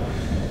Yep. it.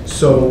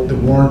 So the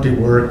warranty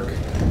work,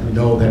 we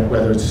know that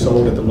whether it's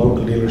sold at the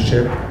local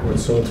dealership or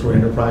it's sold through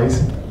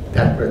enterprise,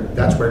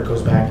 that's where it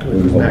goes back to.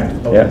 It goes back to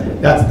the local. Yeah.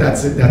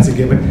 That's a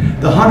given.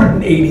 The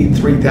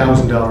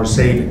 $183,000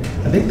 saving,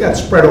 I think that's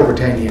spread over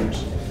 10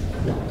 years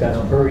That's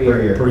per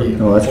year. per year.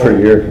 No, that's per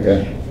year,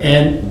 yeah.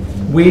 And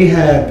we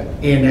have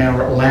in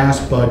our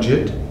last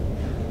budget,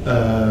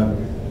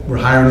 we're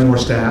hiring more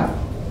staff.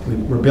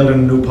 We're building a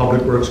new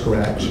public works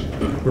garage.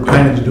 We're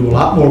planning to do a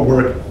lot more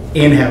work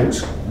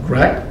in-house,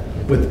 correct?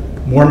 With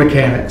more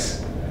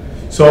mechanics.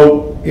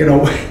 So,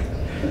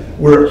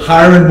 we're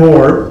hiring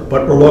more,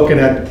 but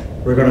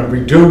we're gonna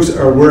reduce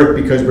our work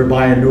because we're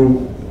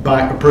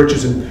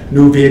purchasing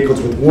new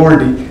vehicles with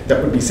warranty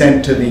that would be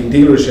sent to the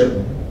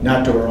dealership,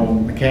 not to our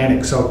own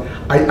mechanics. So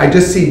I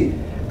just see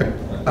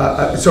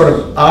a sort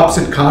of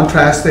opposite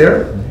contrast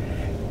there.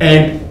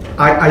 And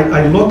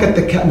I look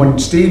at when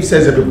Steve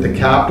says about the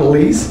capital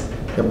lease,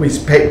 that we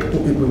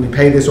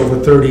pay this over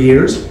 30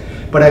 years.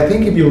 But I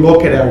think if you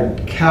look at our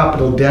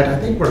capital debt, I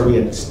think where are we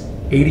at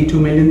 82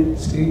 million,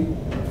 Steve?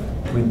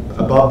 We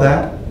above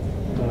that?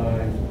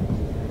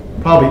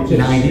 Probably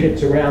 90.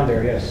 It's around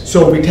there, yes.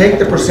 So if we take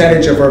the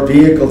percentage of our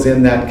vehicles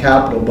in that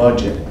capital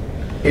budget,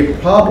 it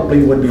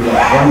probably would be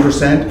like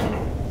 1%.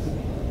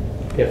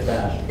 If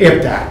that.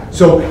 If that.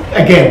 So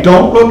again,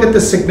 don't look at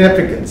the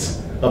significance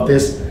of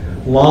this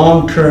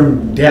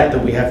long-term debt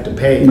that we have to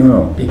pay.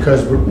 No.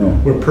 Because No.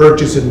 we're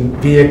purchasing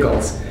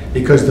vehicles.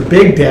 Because the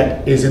big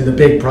debt is in the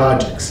big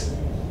projects,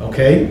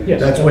 okay? Yes.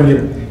 That's when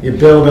you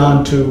build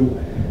onto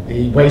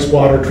the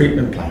wastewater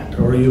treatment plant,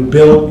 or you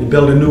build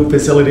a new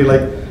facility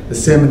like the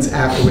Simmons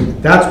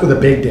Affluent. That's where the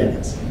big debt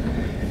is.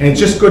 And it's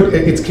just good,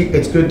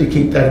 it's good to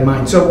keep that in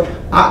mind. So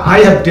I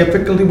have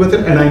difficulty with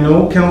it, and I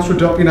know Councillor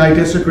Duffy and I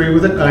disagree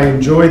with it. I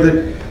enjoy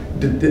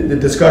the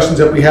discussions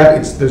that we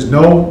have. There's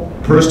no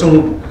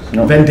personal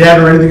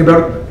vendetta or anything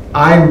about it.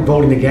 I'm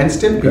voting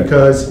against it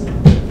because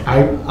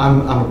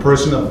I'm a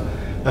person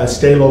of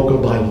stay local,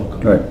 buy local.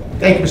 Right.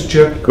 Thank you, Mr.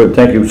 Chair. Good,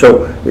 thank you.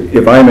 So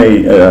if I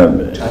may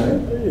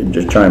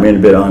just chime in a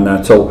bit on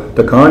that. So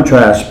the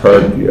contrast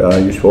part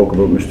you spoke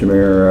about, Mr.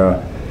 Mayor,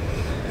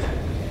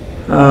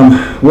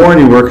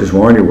 warranty work is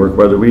warranty work,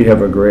 whether we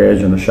have a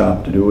garage and a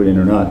shop to do it in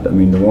or not. I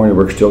mean, the warranty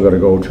work's still got to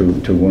go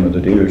to one of the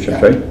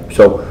dealerships, right?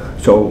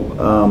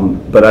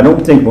 But I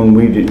don't think when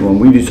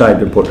we decide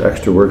to put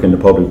extra work into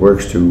public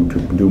works to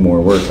do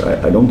more work,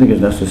 I don't think it's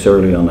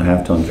necessarily on the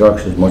half-ton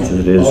trucks as much as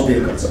it is All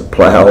vehicles.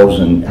 plows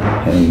and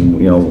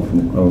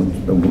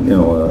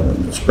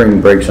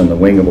spring brakes on the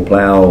wing of a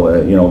plow.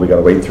 We got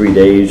to wait 3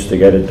 days to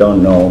get it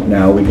done. No,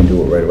 now we can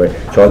do it right away.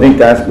 So I think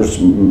that was.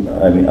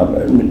 I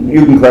mean,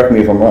 you can correct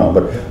me if I'm wrong,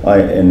 but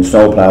in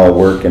snow plow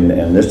work and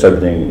this type of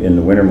thing in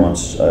the winter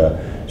months.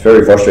 It's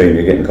very frustrating.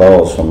 You're getting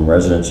calls from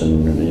residents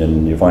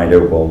and you find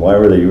out, well, why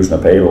were they using a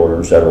payloader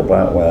instead of a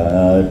plow?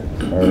 Well,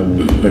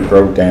 it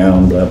broke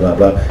down, blah, blah,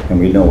 blah, and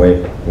we know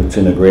it's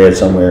in a grade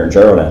somewhere in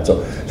Geraldine.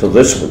 So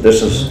this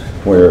is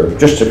where,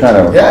 just to kind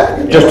of,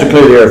 just to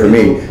clear the air for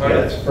me.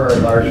 It's for a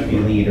large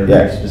fleet or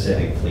very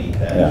specific fleet.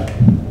 Yeah,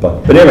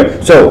 but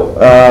anyway, so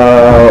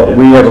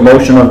we have a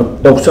motion on,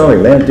 sorry,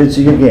 Len, did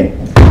see you again.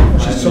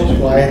 She's so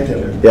quiet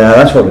there. Yeah,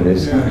 that's what it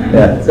is.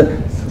 Yeah.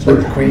 It's like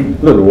the queen.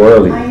 Little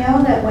worldly. I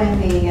know that when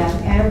the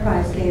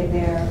enterprise gave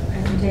their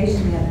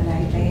presentation the other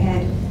night, they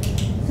had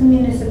some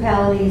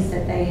municipalities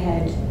that they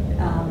had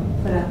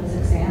put up as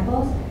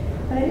examples,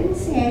 but I didn't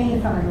see any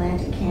from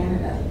Atlantic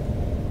Canada.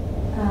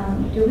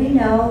 Do we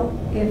know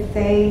if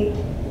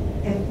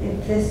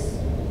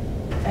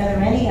are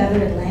there any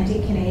other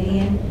Atlantic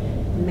Canadian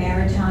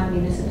maritime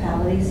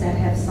municipalities that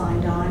have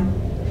signed on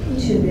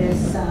to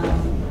this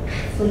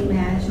fleet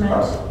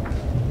management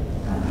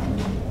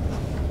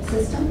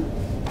system?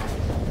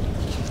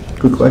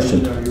 Good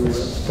question.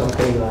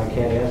 Something I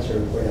can't answer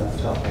right off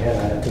the top of my head.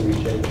 I'd have to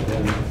reach out to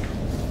them.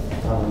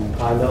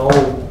 I know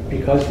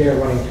because they're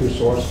running through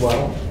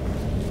Sourcewell,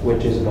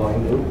 which is a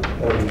volume group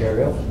out of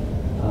Ontario,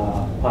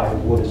 I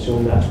would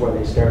assume that's where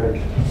they started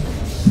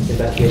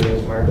investigating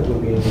this market,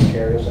 would be in the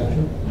Ontario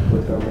section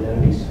with government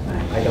entities.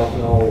 I don't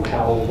know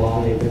how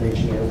long they've been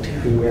reaching out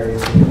to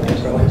areas in the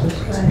provinces.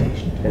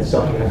 It's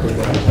something I could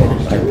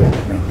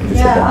understand.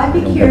 Yeah, I'd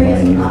be curious.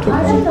 I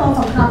don't know if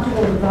I'm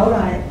comfortable to vote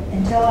on it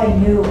until I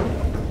knew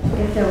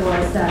if there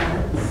was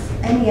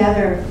any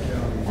other,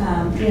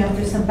 you know, if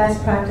there's some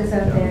best practice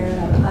out there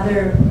of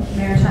other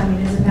maritime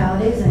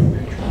municipalities and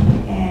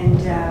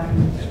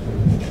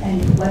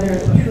whether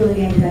it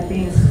truly ended up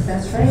being a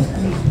success rate.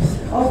 I mean,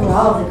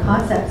 overall, the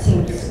concept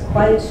seems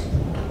quite,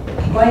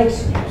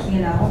 you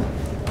know,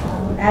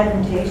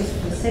 advantageous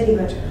for the city,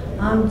 but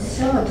I'm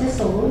still just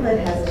a little bit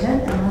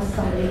hesitant unless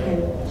somebody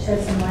can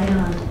shed some light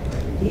on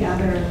the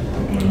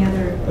any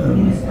other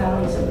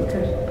municipalities that we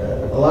could.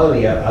 A lot of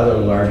the other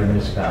larger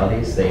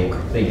municipalities, they do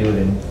it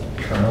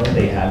internally.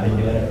 They have been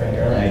doing it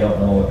internally. I don't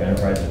know if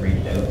Enterprise has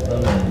reached out to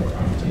them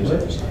and do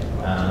it.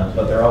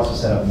 But they're also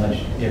set up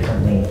much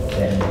differently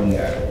than we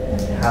are.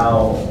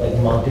 How, like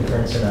Moncton, for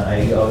instance,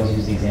 I always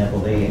use the example,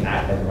 they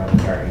act like a running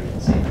car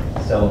agency.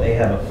 So they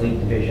have a fleet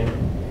division.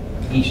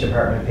 Each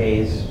department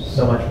pays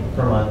so much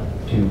per month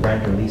to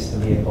rent or lease the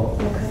vehicle,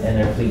 and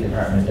their fleet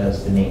department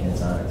does the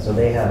maintenance on it. So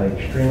they have an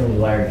extremely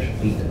large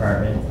fleet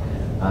department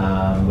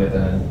with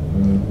a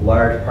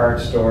large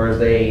parts stores.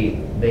 They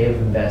have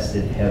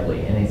invested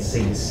heavily, and it's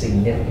a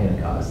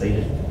significant cost. They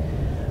just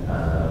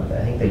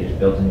I think they just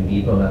built a new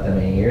depot not that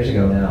many years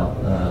ago now,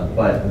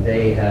 but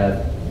they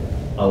have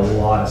a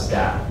lot of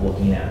staff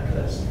looking after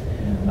this.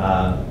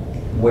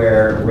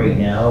 Where right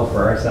now,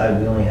 for our side,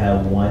 we only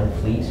have one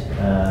fleet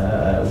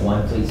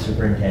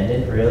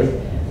superintendent really,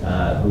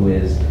 who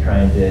is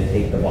trying to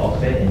take the bulk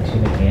of it, and 2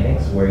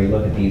 mechanics. Where you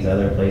look at these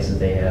other places,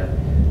 they have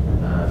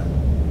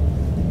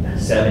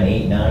 7,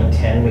 8, 9,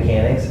 10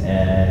 mechanics,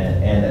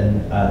 and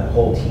then a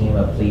whole team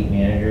of fleet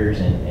managers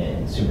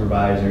and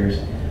supervisors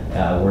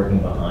working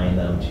behind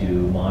them to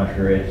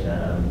monitor it,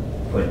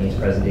 put in these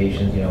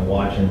presentations, you know,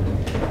 watching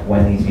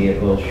when these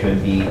vehicles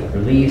should be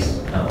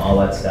released, all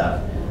that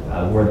stuff.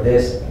 Where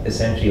this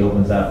essentially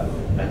opens up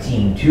a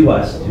team to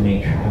us to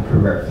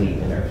improve our fleet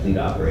and our fleet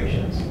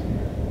operations.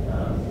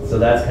 So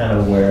that's kind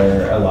of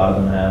where a lot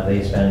of them have.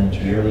 They spend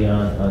yearly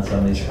on some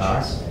of these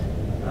costs.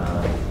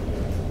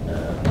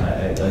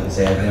 Like I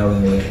say, I've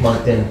known the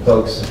Moncton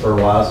folks for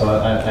a while, so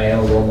I am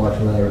a little more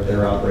familiar with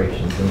their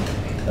operations. And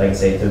like I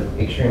say, it's an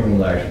extremely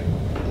large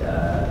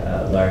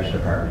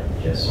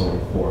department just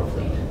for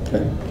fleet.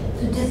 Okay.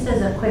 So just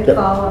as a quick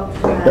follow-up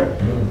to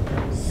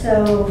that,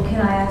 so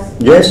can I ask?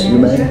 Yes, you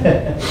may.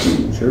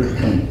 Sure.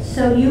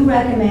 So you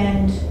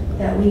recommend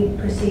that we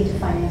proceed to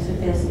finance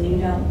with this, and you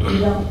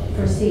don't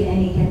foresee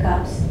any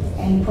hiccups,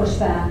 any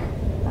pushback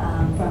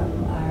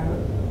from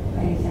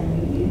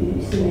anything?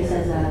 You see this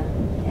as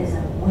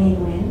a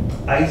win-win?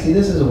 I see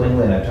this as a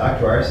win-win. I've talked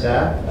to our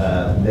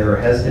staff. They were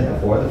hesitant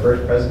before the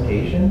first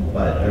presentation,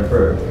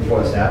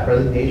 before the staff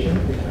presentation.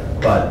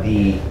 But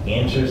the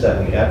answers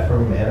that we got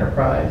from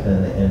Enterprise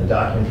and the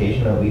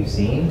documentation that we've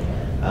seen,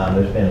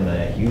 there's been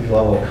a huge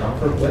level of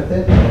comfort with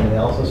it, and we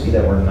also see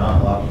that we're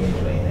not locked into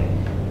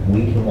anything.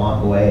 We can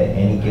walk away at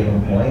any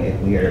given point if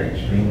we are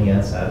extremely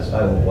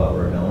unsatisfied with what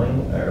we're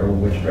going, or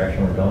which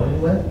direction we're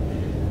going with.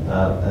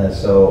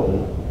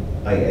 So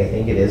I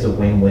think it is a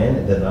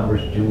win-win. The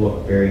numbers do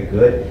look very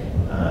good.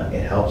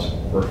 It helps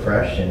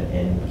refresh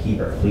and keep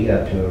our fleet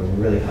up to a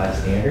really high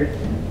standard.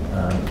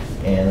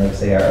 And like I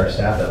say, our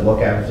staff that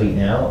look after fleet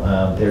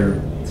now, they're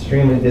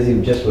extremely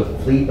busy just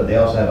with fleet, but they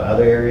also have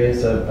other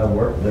areas of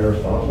work that they're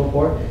responsible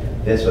for.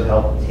 This would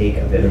help take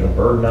a bit of the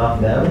burden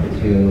off them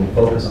to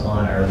focus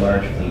on our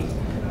large fleet,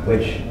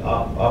 which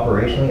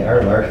operationally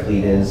our large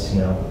fleet is,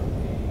 you know,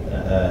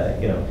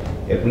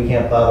 if we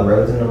can't plow the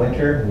roads in the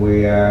winter,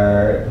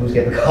 who's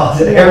getting the calls?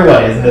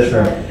 Everybody is in this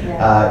room.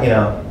 You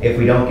know, if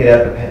we don't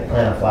get out to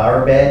plant a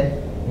flower bed,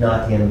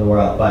 not the end of the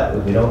world. But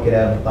if we don't get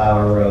out and plow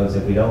our roads,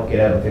 if we don't get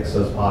out and fix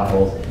those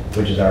potholes,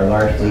 which is our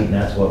large fleet, and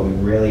that's what we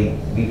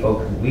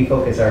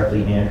focus our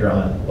fleet manager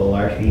on, the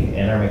large fleet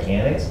and our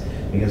mechanics,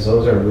 because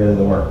those are really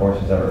the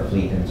workhorses of our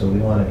fleet, and so we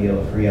want to be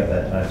able to free up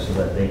that time so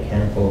that they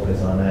can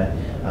focus on that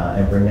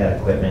and bring that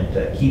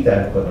equipment, keep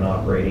that equipment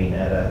operating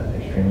at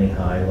an extremely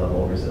high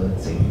level of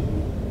resiliency.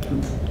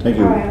 Thank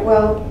you. All right,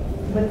 well,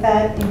 with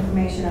that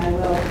information, I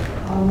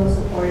will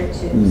support it to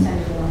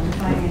send it along to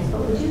finance,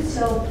 but would you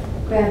still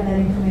grab that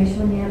information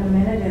when you have a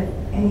minute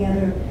of any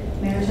other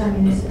maritime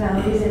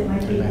municipalities that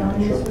might be going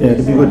this route? Yeah,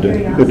 it'd be good to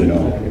know.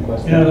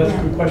 Yeah, that's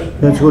a good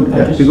question. That's good.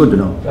 Yeah, it'd be good to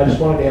know. I just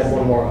wanted to add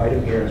one more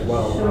item here as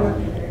well. Sure.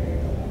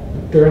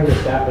 During the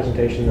staff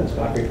presentation that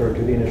Scott referred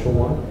to, the initial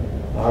one,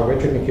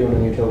 Richard McEwen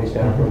and utility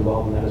staff were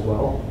involved in that as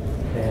well,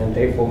 and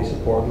they fully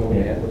support moving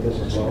ahead with this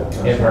as well.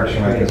 And Parks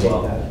and Rec as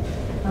well.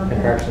 and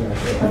Okay. Parks and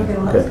Recreation. Okay,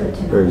 well, that's Okay, good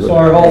to very know. good. So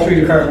our all three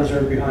departments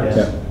are behind us.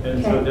 Yeah.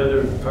 And so the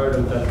other part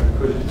of that,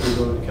 could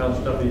go to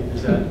Council Duffy,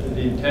 is that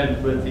the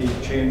intent with the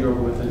changeover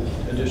with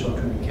the additional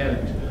two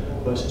mechanics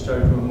was to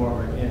start doing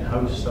more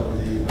in-house, so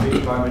the police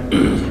department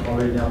is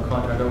already now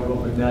contracted over, we'll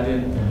bring that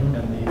in,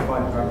 and the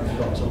fire department as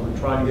well. So we're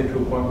trying to get to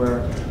a point where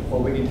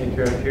what we can take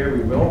care of here,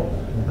 we will,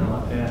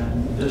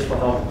 and this will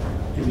help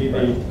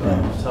alleviate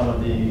some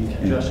of the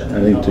congestion. I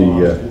think and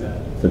allow us to do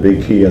that. the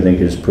big key, I think,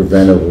 is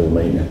preventable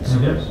maintenance.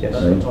 Yes, Yes.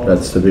 that's Right? what's all-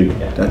 That's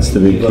the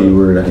big key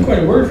word, I think.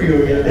 Quite a word for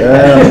you again.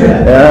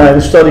 Yeah, I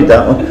studied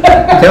that one.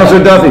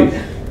 Councillor Duffy.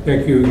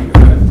 Thank you,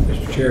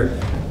 Mr. Chair.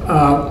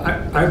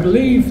 I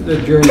believe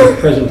that during the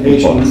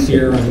presentation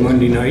here on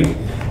Monday night,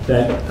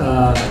 that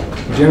the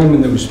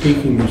gentleman that was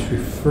speaking was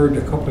referred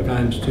a couple of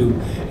times to,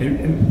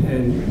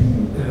 and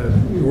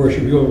Your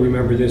Worship, you'll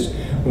remember this,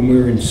 when we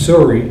were in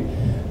Surrey,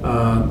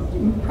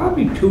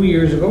 probably 2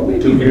 years ago,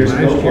 maybe 2 years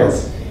last ago it year.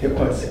 was. It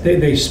was.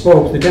 They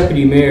spoke, the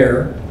deputy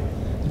mayor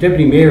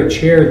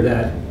chaired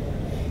that,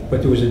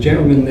 but there was a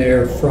gentleman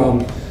there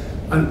from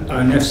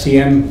an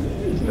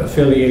FCM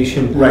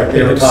affiliation. Right, they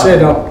that were had talking.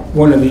 set up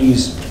one of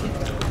these,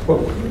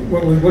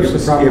 what's the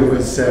problem? It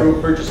was,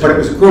 Group purchasing. but it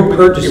was Group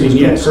purchasing, It was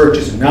yes. group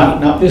purchasing,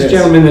 not This this.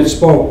 gentleman that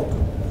spoke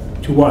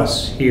to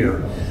us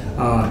here,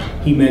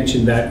 he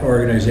mentioned that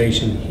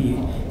organization,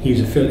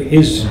 his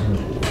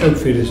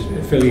outfit is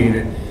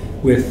affiliated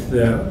with,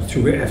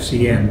 through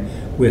FCM,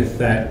 with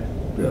that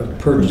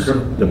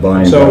purchasing. The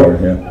buying So- power,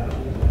 yeah.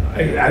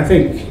 I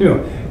think,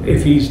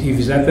 if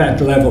he's at that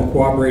level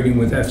cooperating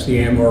with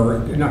FCM, or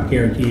not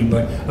guaranteed,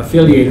 but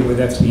affiliated with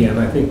FCM,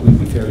 I think we'd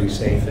be fairly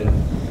safe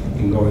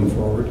in going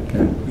forward.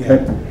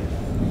 Okay.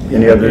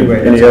 Any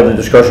Anyway, that's other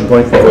discussion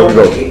points before we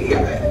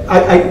go?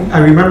 I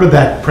remember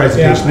that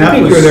presentation. I That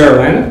think you were was- there,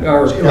 Lana.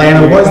 or-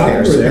 Lana was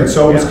You were there, and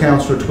so was yeah.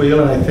 Councillor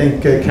Tweel, and I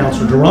think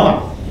Councillor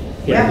Durant.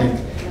 Yeah. I think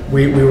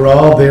we were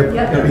all there,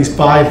 Yeah. at least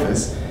 5 of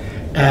us.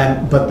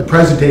 But the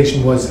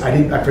presentation was,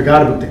 I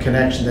forgot about the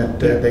connection that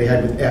they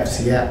had with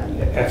FCM.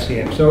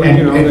 FCM, so, And,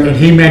 and they're-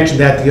 he mentioned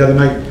that the other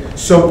night.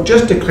 So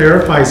just to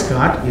clarify,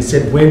 Scott, you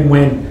said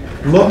win-win.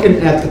 Looking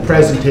at the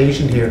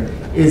presentation here,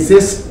 is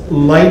this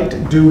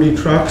light-duty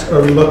trucks, or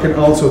are we looking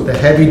also at the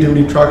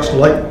heavy-duty trucks?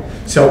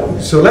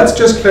 So let's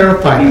just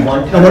clarify. Maybe that.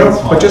 one No, time no, it's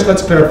but just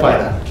let's clarify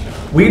that.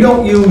 We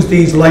don't use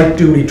these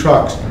light-duty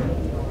trucks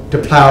to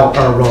plow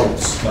our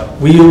roads.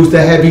 We use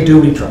the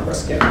heavy-duty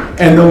trucks.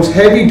 And those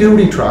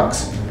heavy-duty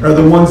trucks are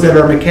the ones that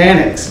our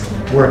mechanics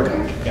work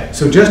on.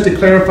 So just to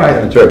clarify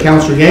that, That's right.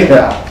 Councillor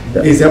Yankow,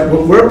 Yeah. is that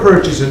what we're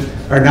purchasing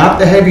are not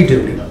the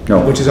heavy-duty, No.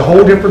 which is a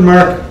whole different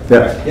market.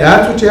 Yeah.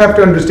 That's what you have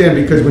to understand,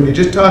 because when you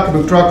just talk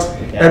about trucks,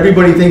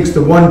 everybody thinks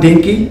the one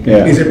dinky,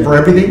 Yeah. is it for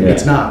everything? Yeah.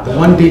 It's not. The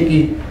one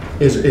dinky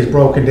is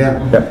broken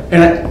down. Yeah.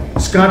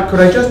 And Scott, could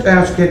I just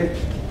ask you,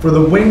 for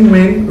the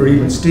win-win, or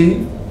even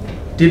Steve,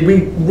 did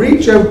we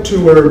reach out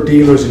to our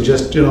dealers and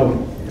just,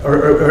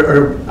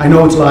 or I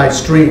know it's live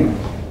stream,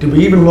 did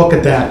we even look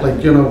at that?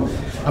 Like,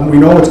 and we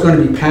know it's going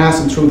to be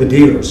passing through the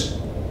dealers,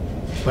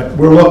 but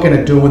we're looking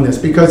at doing this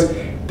because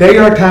they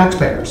are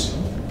taxpayers.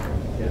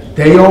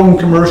 They own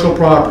commercial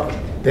property.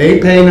 They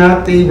pay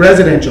not the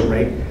residential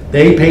rate,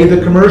 they pay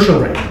the commercial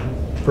rate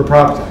for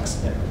property tax.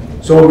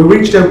 So we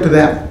reached out to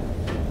them.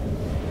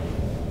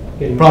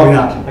 Probably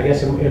not. I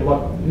guess in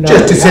what? no,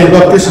 Just to say,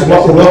 look, this is I what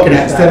guess we're in looking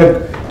at, respect-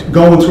 instead of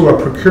going through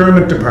a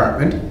procurement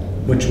department,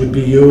 which would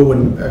be you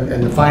and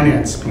the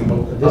finance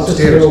people This is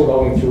upstairs. still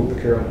going through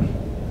procurement.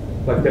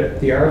 Like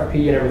the RFP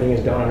and everything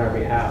is done on our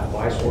behalf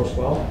by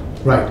Sourcewell.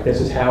 Right.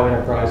 This is how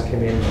Enterprise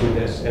came in through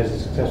this as a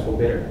successful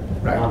bidder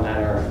Right. on that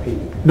RFP.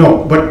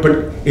 No, but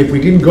if we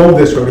didn't go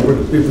this route,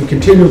 if we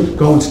continue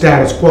going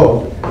status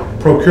quo,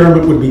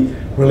 procurement would be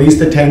release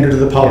the tender to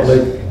the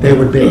public, they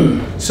would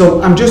bid.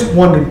 So I'm just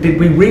wondering, did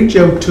we reach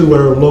out to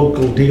our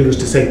local dealers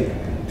to say,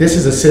 this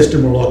is a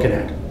system we're looking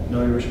at?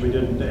 No, Your Worship, we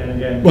didn't, and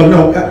again. Well,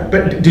 no,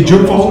 but did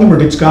you phone them or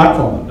did Scott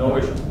phone them? No, Your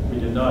Worship, we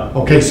did not.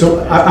 Okay,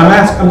 so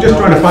I'm just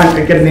trying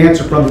to get an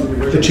answer from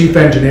the chief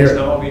That's engineer.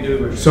 not what we do,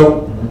 Your Worship.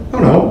 So,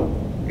 no,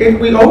 if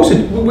we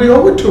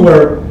owe it to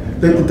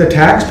the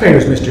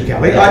taxpayers, Mr.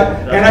 Kelly.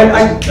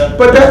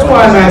 But that's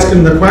why I'm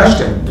asking the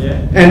question.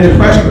 Yeah. And the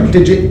question,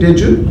 did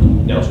you?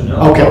 No.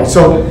 Okay,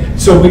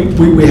 so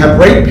we have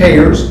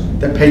ratepayers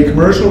that pay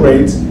commercial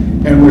rates,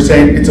 and we're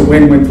saying it's a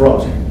win-win for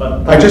us.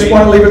 But- I just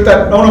want to leave it at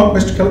that. No,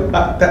 Mr. Kelly,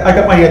 I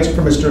got my answer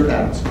from Mr.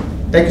 Adams.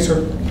 Thank you,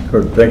 sir.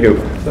 Good, thank you.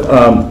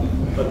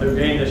 But they're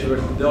getting this, Your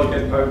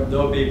Worship,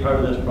 they'll be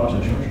part of this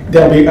process, Your Worship.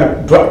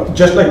 There'll be,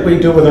 just like we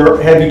do with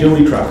our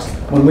heavy-duty trucks.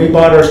 When we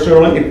bought our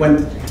Sterling,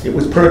 it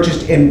was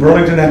purchased in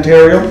Burlington,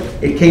 Ontario.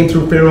 It came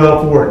through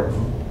Fairwell Ford.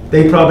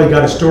 They probably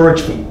got a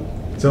storage fee.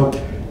 So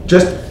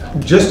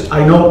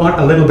I know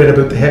a little bit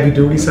about the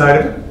heavy-duty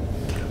side of it.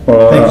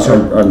 Well, Thank you,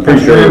 sir. I'm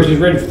pretty sure, Ramsey's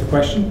ready for the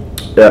question?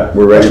 yeah,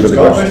 we're ready for the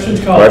Question's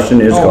question. called.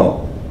 Question is Oh.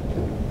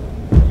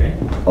 called. Okay.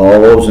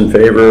 All those in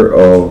favor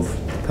of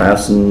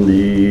passing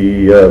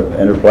the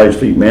enterprise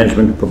fleet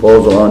management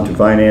proposal on to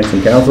finance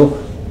and council,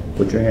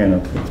 put your hand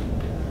up.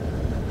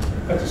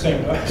 At the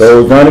same time.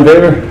 Those not in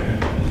favor?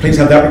 Please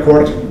have that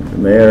recorded. The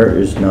mayor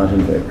is not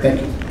in favor.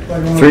 Thank you.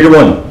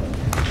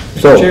 3-1.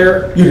 So,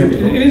 Chair, You didn't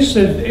vote.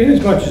 in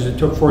as much as it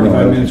took No, I 45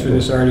 don't minutes for think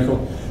this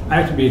article, I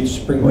have to be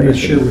at Well, yes, it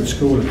Sherwood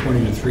School at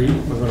 20 to 3.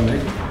 We're going to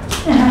make it.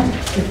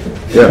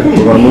 yeah,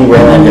 we're gonna move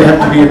And then you on.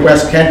 have to be at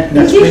West Kent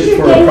next Is this week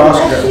your for day, a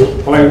prosecutor.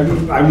 Leslie?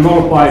 Well, I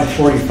multiplied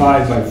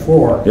 45 by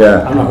 4.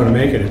 Yeah. I'm not going to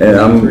make it at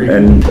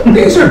And 23.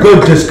 These are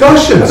good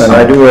discussions.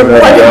 I do have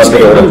I didn't say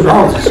it was another job.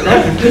 wrong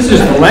discussion. This is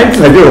the length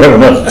I of do have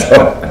another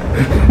job.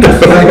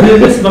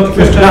 This is the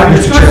first time we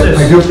Mr. discussed Chair, I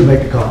this. do have to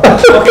make a comment.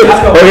 Okay,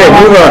 let's go. Okay,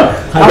 move on.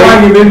 How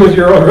long you been with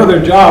your other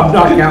job,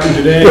 not counting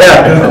today?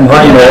 Yeah, I'm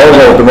hiding my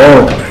elbow at the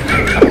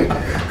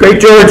moment. Great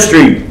George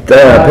Street,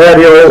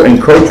 patio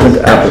encroachment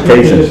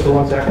application. Just for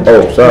 1 second.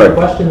 Oh, sorry. The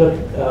question that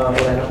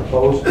I have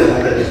proposed, that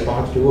I get a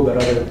response to about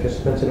other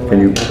participants in the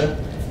Can you- agenda,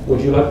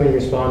 would you like me to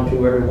respond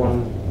to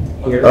everyone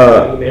here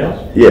Uh, in emails?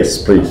 Yes,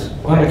 please.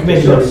 On the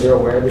committee So list. you're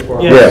aware before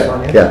I Yes.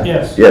 respond here? Yeah,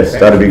 Yes. yes,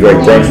 that'd be great.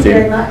 Thanks, Thank you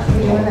very Steve. much for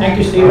doing that. Thank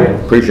you, Steve. All right.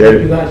 Appreciate You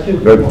it. guys too.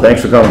 Good,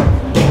 thanks for coming.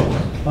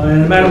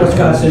 And no matter what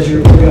Scott says, you're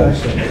a good guy.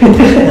 No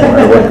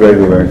matter what grade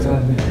we're wearing.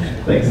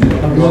 Thanks.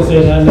 I'm going to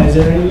say that, is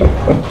there any?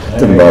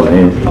 Didn't bother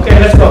me. Okay,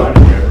 let's go.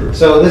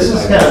 So this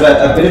is kind of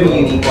a bit of a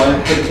unique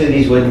one. Typically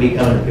these wouldn't be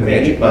coming to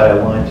committee, but I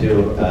wanted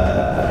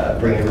to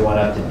bring everyone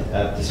up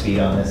to speed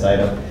on this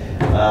item.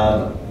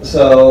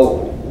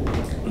 So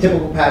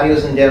typical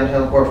patios in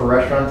downtown corporate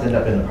restaurants end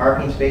up in the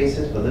parking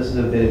spaces, but this is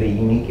a bit of a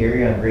unique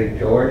area on Great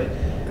George,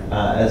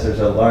 as there's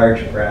a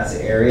large grass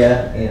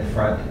area in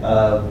front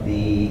of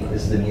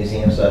this is the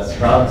museum, so that's the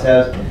Province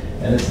House,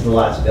 and this is the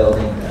last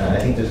building. I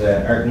think there's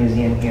an art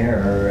museum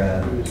here,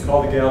 or It's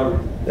called the gallery.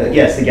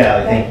 yes, the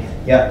gallery, thank you.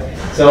 Yeah,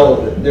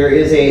 so there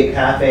is a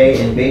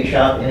cafe and bake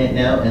shop in it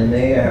now, and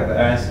they are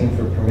asking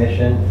for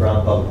permission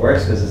from Public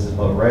Works, because this is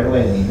public right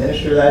away, and we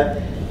administer that,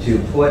 to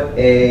put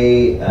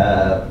a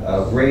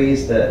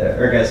raised,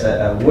 or I guess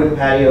a wooden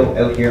patio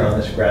out here on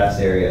this grass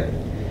area,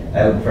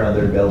 out in front of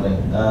their building.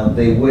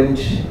 It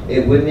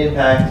wouldn't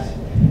impact,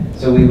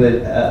 so we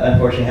would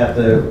unfortunately have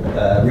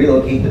to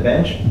relocate the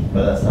bench,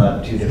 but that's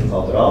not too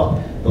difficult at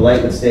all. The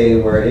light would stay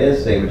where it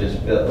is, they would just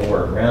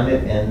work around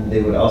it, and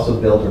they would also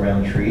build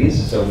around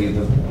trees. So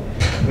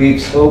we've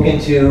spoken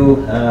to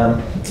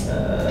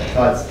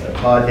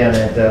Todd down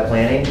at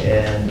planning,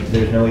 and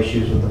there's no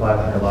issues with the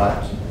 500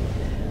 lots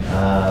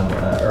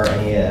or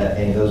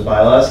any of those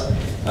bylaws.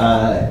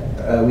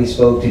 We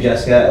spoke to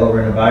Jessica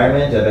over in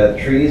Environment about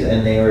trees,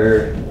 and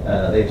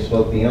they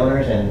spoke to the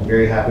owners and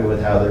very happy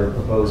with how they're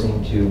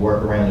proposing to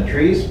work around the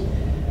trees.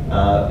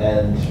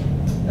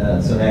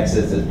 So next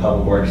is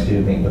Public Works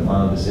to make the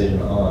final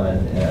decision on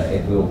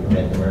if we will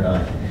permit them or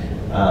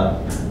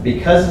not.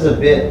 Because it's a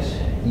bit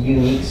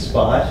unique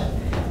spot,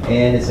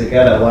 and it's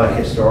got a lot of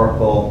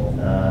historical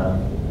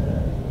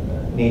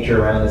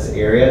nature around this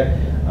area,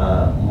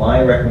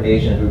 my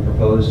recommendation is we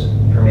propose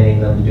permitting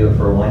them to do it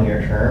for a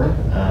 1-year term,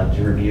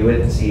 to review it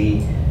and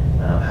see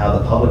how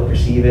the public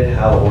perceive it,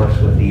 how it works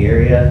with the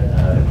area,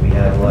 if we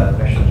have a lot of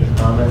questions or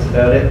comments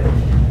about it.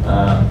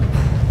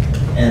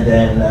 And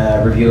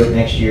then review it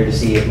next year to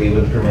see if we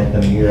would permit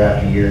them year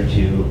after year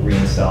to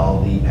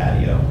reinstall the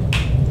patio.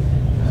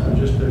 So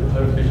just a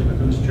clarification for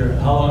Mr. Chair,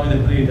 how long are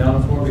they putting it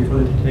down for before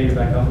they take it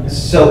back up again?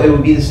 So it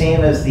would be the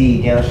same as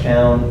the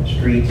downtown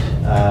street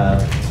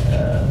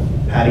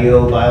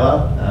patio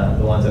bylaw,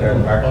 the ones that are in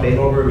the park space.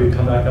 October, we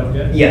come back up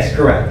again? Yes,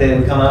 correct. They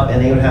would come up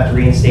and they would have to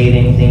reinstate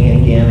anything,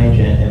 any damage,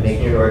 and make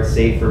sure it's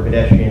safe for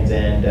pedestrians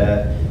and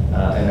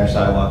our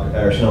sidewalk,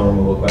 or snow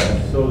removal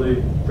equipment. So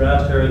the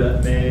grass area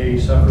that may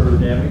suffer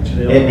damage?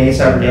 It may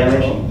suffer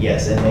damage,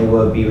 yes, and they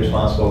would be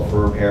responsible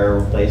for repair or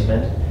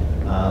replacement.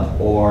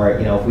 Or,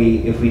 if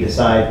we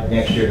decide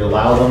next year to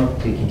allow them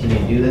to continue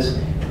to do this,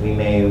 we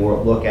may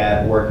look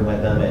at working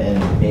with them,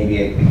 and maybe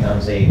it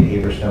becomes a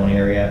paver stone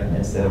area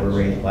instead of a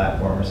raised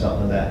platform or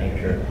something of that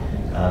nature.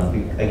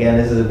 Again,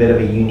 this is a bit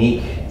of a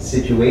unique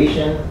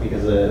situation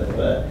because of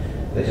the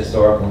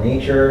historical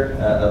nature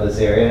of this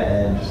area,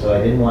 and so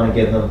I didn't want to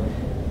give them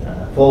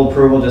full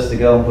approval just to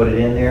go and put it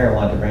in there. I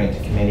wanted to bring it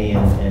to committee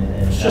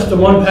and It's just the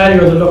one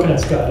patio they're looking at,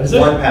 Scott, is it?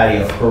 one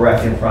patio,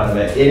 correct, in front of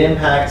it. It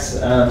impacts,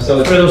 so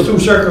it's... Where those 2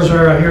 circles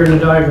are here in the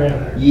diagram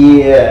there.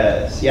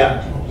 Yes,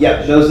 yeah,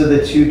 those are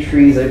the 2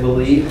 trees, I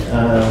believe.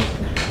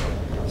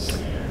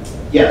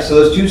 Yeah, so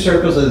those 2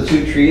 circles are the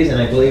 2 trees,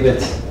 and I believe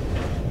it's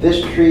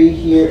this tree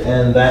here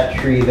and that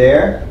tree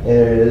there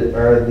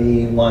are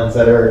the ones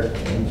that are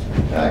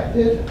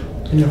impacted.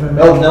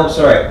 Oh, no,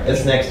 sorry,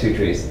 it's next 2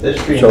 trees.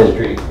 This tree and this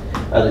tree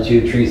are the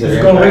 2 trees that Is are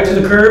it going right impacted.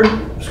 to the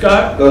curb,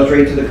 Scott? Goes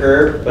right to the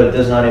curb, but it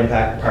does not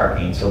impact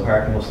parking, so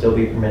parking will still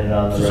be permitted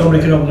on the road. So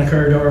somebody can open the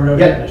curb door without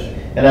Yep. hitting it.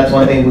 And that's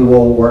one thing we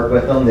will work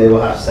with them. They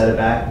will have to set it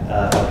back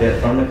a bit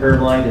from the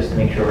curb line just to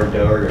make sure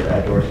doors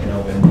can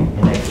open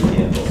and exit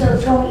vehicles. So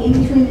it's going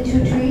in between the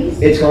 2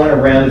 trees? It's going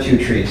around the 2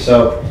 trees.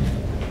 So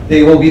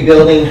they will be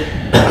building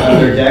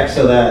their deck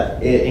so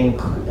that it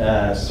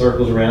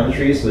circles around the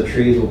trees. So the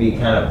trees will be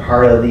kind of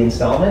part of the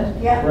installment,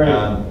 Yeah.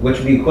 Right. which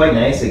would be quite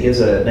nice. It gives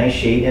a nice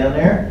shade down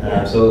there.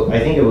 So I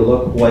think it would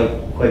look quite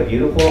quite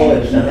beautiful.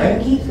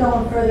 It keeps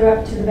going further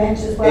up to the bench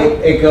as well?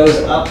 It goes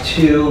up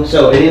to,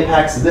 so it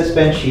impacts this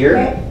bench here.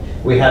 Okay.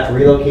 We have to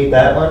relocate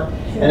that one.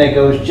 Sure. And it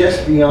goes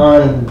just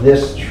beyond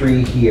this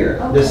tree here,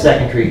 this Okay.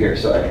 second tree here,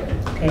 sorry,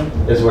 Okay.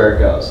 is where it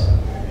goes.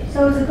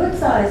 So it's a good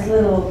sized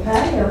little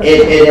patio. It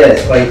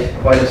is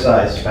quite a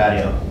sized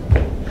patio.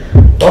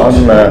 On, All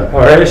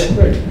right. I was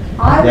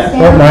Yeah.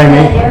 standing Don't in mind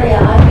that me. area,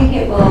 I think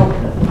it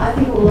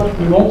will look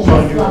We won't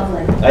mind just you.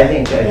 lovely. I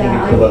think Yeah,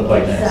 it could look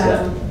quite nice, it's,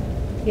 yeah.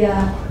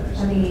 Yeah,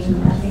 I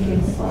mean, I think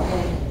it's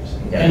lovely.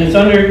 And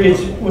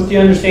it's with the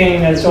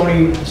understanding that it's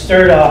only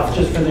started off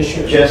just for this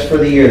year. Just for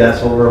the year,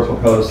 that's what we're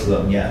proposed to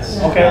them, yes.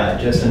 Okay.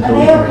 Just Are until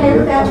they we can okay review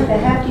with it. that, with the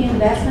hefty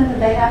investment that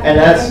they have And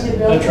to that's- put into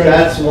building? That's right.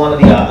 That's one of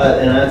the,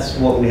 and that's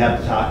what we have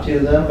to talk to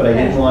them, but I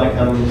didn't want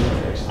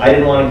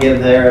to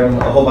give them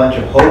a whole bunch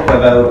of hope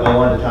about, I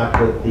wanted to talk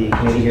with the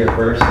committee here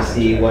first to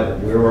see what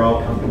we were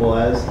all comfortable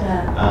as,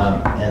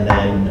 and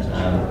then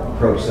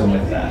approach them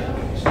with that.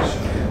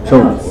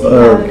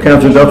 So,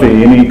 Councillor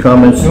Duffy, any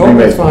comments? No, to be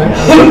that's made?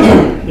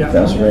 fine. Yeah.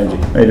 Councillor Ramsey,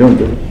 how you doing,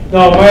 good?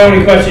 No, my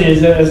only question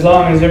is that as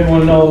long as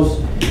everyone knows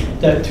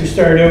that to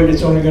start out,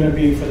 it's only gonna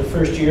be for the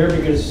first year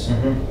because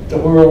the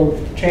world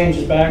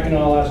changes back and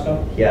all that stuff.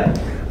 Yeah,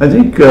 I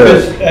think,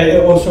 Because,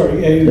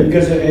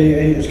 because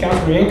as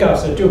Councilor Yankoff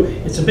said too,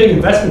 it's a big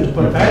investment to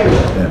put a patio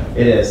in.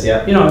 it is,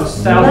 yeah. You know,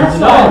 it's Well, thousands that's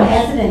of why I'm dollars.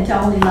 hesitant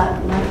to only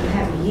let them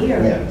have a year,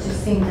 Yeah. it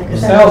just seems like.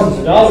 It's thousands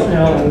of dollars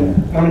now,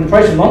 and I mean, the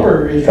price of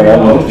lumber is. but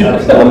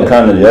I'm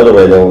kind of the other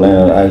way though,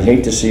 Lana. I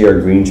hate to see our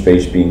green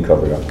space being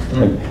covered up.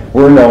 Like,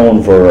 we're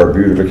known for our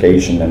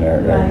beautification and our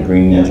Right.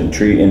 greens and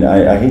tree, and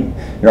I hate,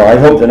 I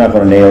hope they're not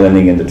gonna nail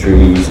anything in the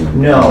trees and.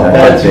 No, and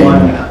that's thing,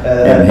 one,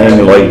 And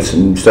hang lights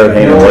and start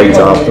hanging lights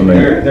off them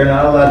and. They're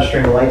not allowed to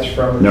string lights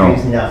from the No.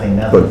 trees,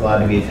 nothing's But- allowed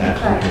to be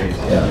attached to the trees.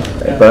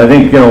 Yeah, but I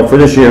think, for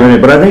this year,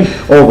 but I think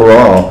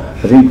overall,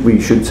 I think we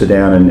should sit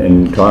down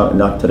and talk,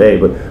 not today,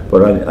 but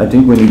I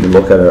think we need to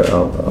look at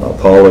a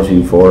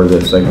policy for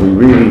this, like we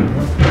really,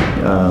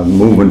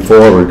 moving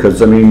forward,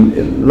 because I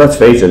mean, let's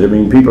face it, I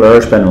mean, people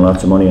are spending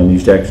lots of money on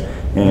these decks,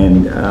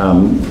 and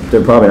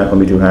they're probably not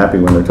gonna be too happy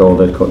when they're told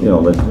that,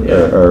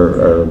 that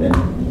our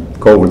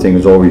COVID thing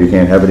is over, you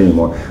can't have it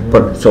anymore.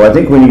 But, so I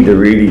think we need to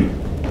really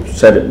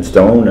set it in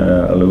stone,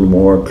 a little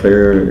more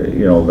clear,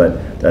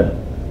 that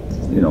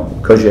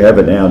because you have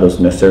it now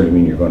doesn't necessarily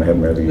mean you're gonna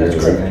have them every year.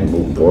 That's correct.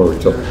 Moving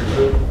forward, so,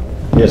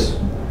 yes.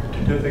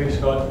 Two things,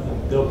 Scott,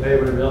 they'll pay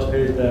what everybody else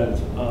pays, that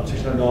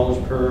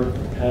 $600 per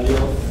patio,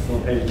 they'll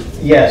pay.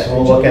 Yes,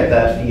 we'll look at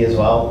that fee as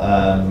well,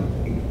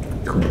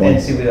 Good and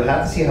point. see, we'll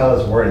have to see how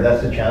it's worded,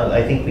 that's the challenge,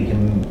 I think we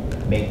can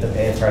make them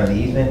pay as part of the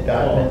easement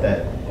document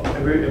that.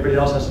 Everybody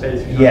else has to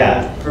pay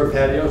Yeah. $300 per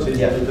patio, so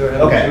Yeah, if they're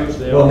okay, having two, so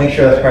they we'll all- make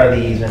sure that's part of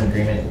the easement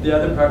agreement. The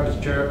other part,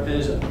 Mr. Chair,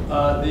 is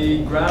the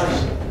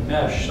grass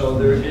mesh, so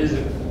there is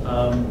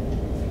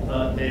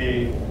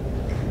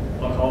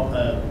I'll call it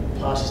a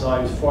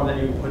plasticized form that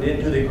you put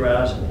into the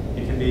grass.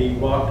 It can be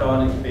walked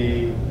on, it can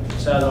be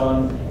sat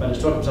on, but it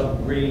still comes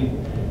up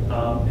green,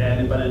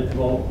 but it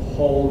will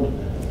hold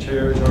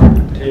chairs or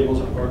tables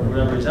or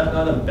whatever. Is that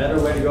not a better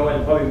way to go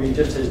and probably be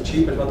just as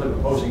cheap as what they're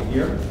proposing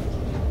here?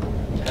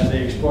 Have they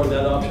explored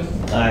that option?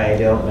 I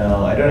don't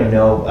know, I don't even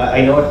know,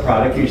 I know what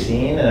product you're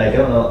seeing, and I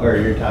don't know, or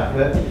you're talking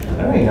about,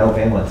 I don't even know if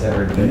anyone's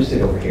ever used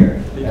it over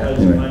here. Because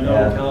Anyway. I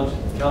know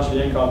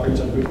Councilor Yankoff brings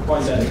up a good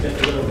point that if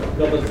they're going to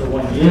build it for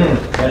 1 year,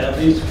 and at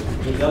least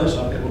with the other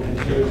side, it will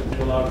continue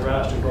to allow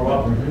grass to grow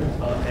up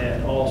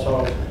and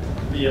also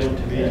be able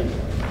to be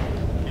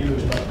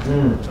used.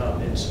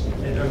 It's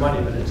their money,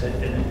 but it's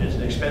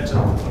an expensive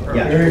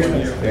Yeah. permit for 1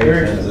 year.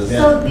 Very expensive,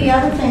 yeah. So the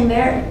other thing,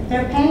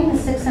 they're paying the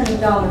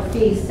 $600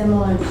 fee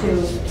similar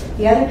to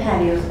the other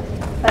patios,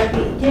 but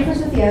the difference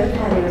with the other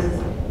patios is,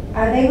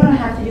 are they gonna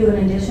have to do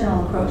an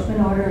additional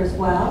encroachment order as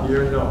well?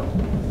 No.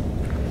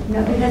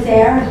 No, because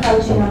they are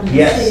encroaching on the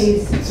Yes,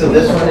 city's. so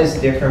this one is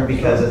different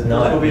because it's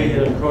not. There'll be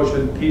an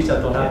encroachment piece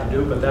that they'll have to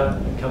do, but that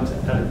comes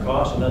at a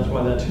cost, and that's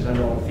why that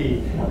 $600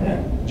 fee. Okay.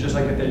 Just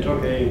like if they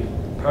took a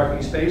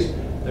parking space,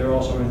 they're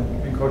also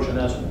encroaching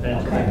that, and they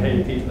Okay.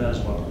 pay a fee for that as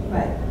well.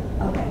 Right,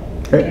 okay.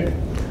 Okay.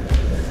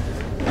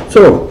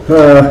 So,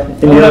 I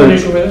don't have an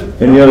issue any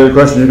with it. other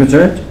questions or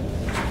concerns?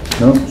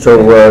 No? So,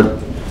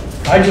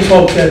 I just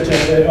hope that,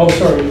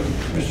 sorry,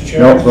 Mr. Chair.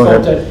 No, I just go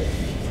hope ahead. that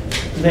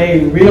they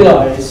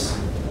realize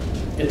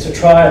it's a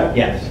trial.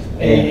 Yes.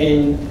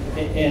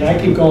 And I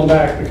keep going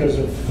back because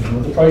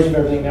of the price of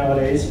everything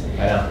nowadays.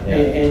 I know, yeah.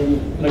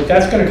 And like,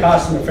 that's gonna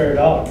cost them a fair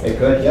dollar. It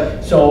could,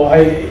 yep. So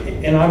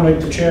I'm like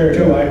the chair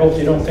too, I hope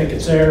they don't think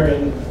it's there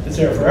and it's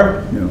there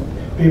forever. you know,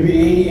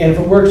 Maybe, and if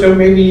it works out,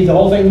 maybe the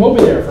whole thing will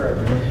be there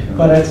forever.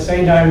 But at the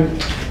same time,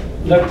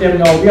 let them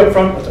know, be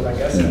upfront with them, I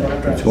guess. is what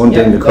I'm trying it's to one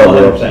say. thing to Yeah,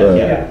 cover up, 100%,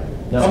 yeah. Yeah,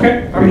 No,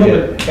 okay, I'm good with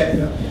it. appreciate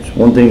it. Okay. it's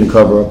one thing to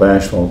cover up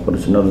asphalt, but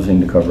it's another thing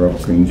to cover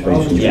up green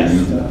spaces. Yes.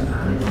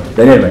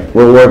 But anyway,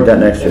 we'll work that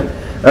next year.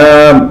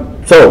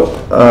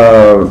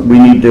 We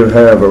need to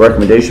have a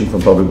recommendation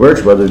from Public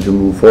Works whether to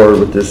move forward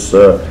with this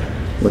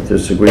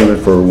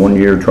agreement for a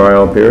 1-year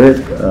trial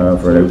period,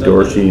 for an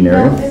outdoor seating No,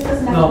 area. this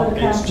doesn't have No, to go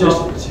to it's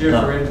council. just, here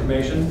for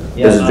information.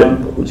 Yeah. This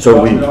is so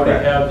Bob we, would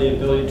already have the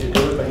ability to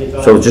do it, but he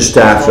thought. so just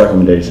staff's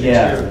recommendation.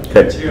 Yeah.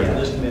 Okay. It's here for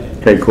this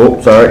committee. Okay,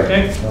 cool, sorry.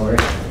 Okay, No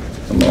worries.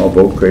 I'm all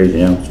boat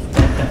crazy now.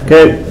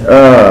 Okay,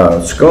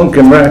 skunk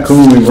and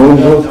raccoon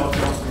removal.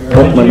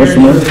 Oh, am I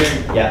missing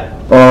one? Yeah.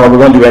 We're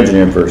gonna do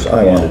engineering first.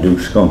 I want to do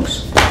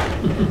skunks.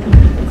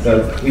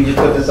 So we just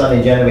put this on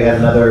the agenda. We had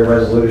another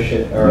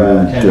resolution or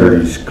You tender,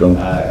 dirty skunk.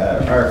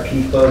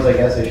 RFP close, I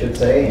guess I should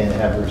say, and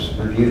have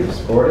reviewed and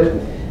supported.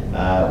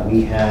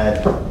 We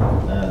had,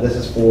 this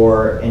is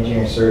for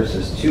Engineering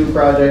Services 2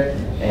 project,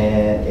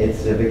 and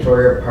it's the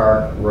Victoria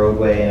Park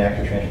roadway and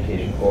active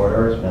transportation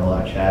corridor. There's been a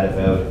lot of chat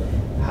about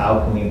how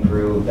can we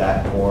improve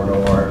that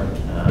corridor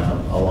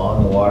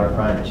along the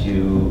waterfront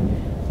to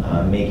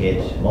make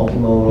it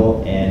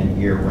multimodal and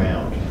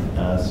year-round.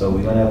 So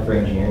we went out for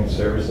engineering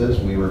services.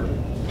 We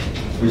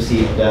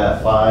received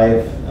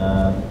 5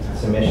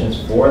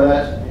 submissions for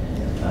that.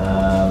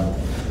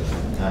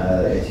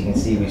 As you can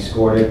see, we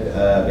scored it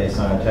based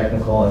on our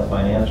technical and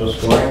financial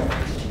scoring,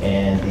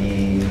 and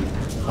the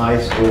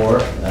high score,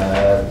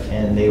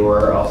 and they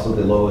were also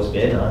the lowest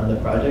bid on the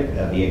project,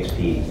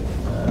 VXP,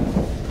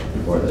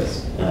 for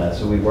this.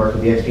 So we've worked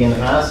with VXP in the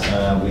past.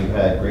 We've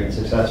had great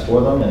success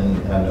for them and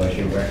have no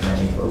issue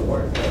recommending for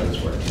award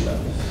this work to them.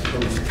 So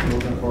we're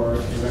looking for a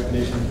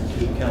recommendation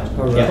to the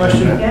council. Yeah.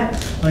 question? Yeah.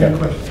 I got a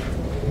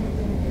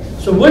question.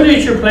 So what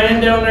is your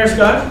plan down there,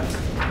 Scott?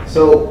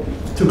 So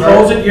To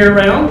close it year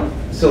round?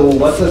 So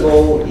what the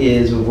goal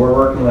is, we're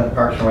working with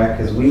Parks and Rec,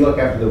 because we look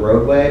after the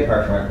roadway,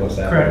 Parks and Rec looks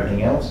after Correct.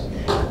 everything else.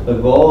 The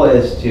goal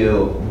is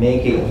to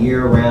make it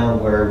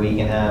year-round where we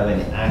can have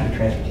an active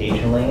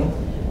transportation lane,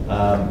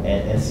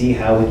 and see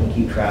how we can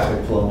keep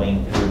traffic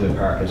flowing through the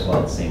park as well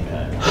at the same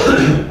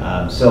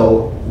time.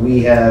 So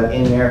we have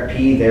in the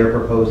RFP, they're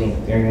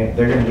proposing, they're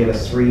gonna give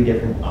us 3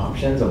 different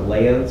options of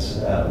layouts,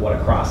 what a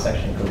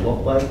cross-section could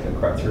look like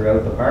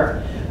throughout the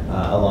park.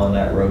 Along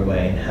that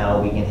roadway, and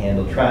how we can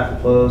handle traffic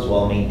flows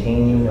while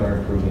maintaining or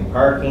improving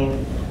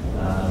parking,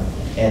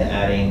 and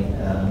adding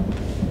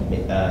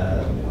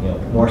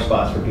more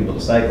spots for people to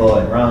cycle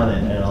and run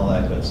and all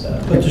that good stuff.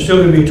 But there's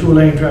still gonna be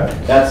 2-lane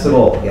traffic. That's the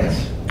goal,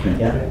 yes.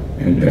 Yeah.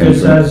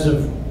 Because as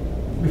of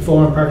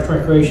before in Parks and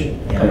Recreation,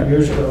 a couple Yeah.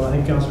 years ago, I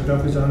think Councilor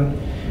Duffy's on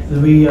it,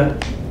 that we,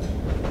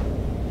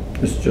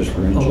 This is just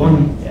for the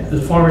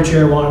engineering. former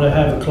chair wanted to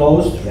have it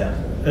closed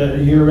Yeah.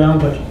 year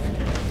round, but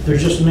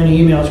there's just many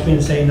emails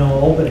being saying no,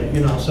 open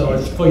it, so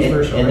it's vice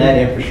versa. And right? that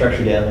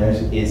infrastructure down there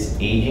is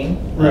aging.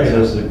 Right.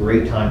 So this is a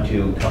great time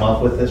to come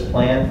up with this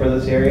plan for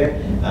this area,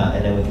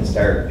 and then we can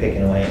start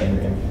picking away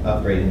and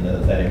upgrading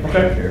that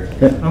infrastructure.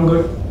 I'm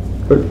good.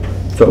 Good.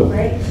 So,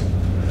 Great.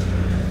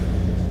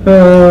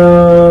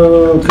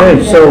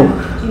 okay, so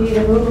Do you need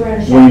a mover and a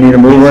we second? need a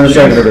mover and a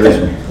seconder for this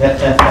one.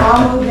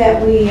 I'll move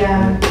that we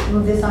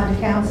move this on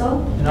to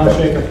council. And I'll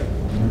shake it.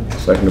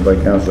 Seconded by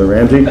Councilor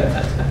Ramsey.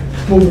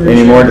 Move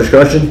Any more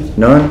discussion?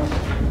 None?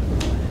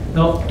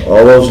 No,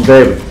 All those in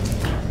favor?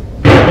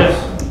 yes.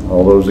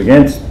 All those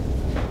against?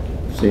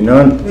 See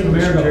none? Where'd the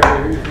mayor go? Mr.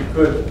 Chair, if you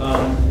could,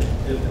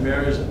 if the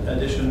mayor's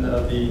addition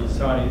of the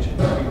signage,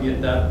 we can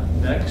get that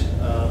next,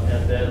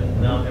 and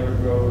then Mount Everett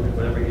Road,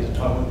 whatever he's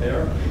talking about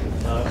there.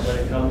 When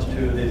it comes to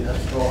the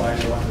control, I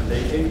don't want to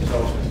vacate, so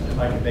if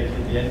I can make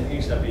it the end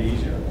piece, that'd be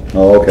easier.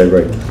 Oh, okay,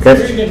 great. Where are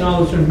Okay, you getting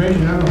all this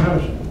information? I don't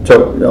have it.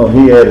 so, no,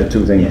 he added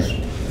 2 things.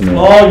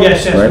 Oh,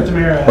 yes, Right. what the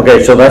mayor had.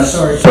 Okay, so that's,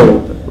 Sorry. so,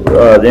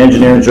 the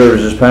engineering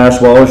services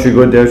passed, Wallace, you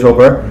good there so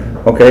far?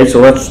 Okay, so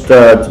let's,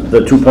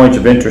 the 2 points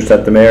of interest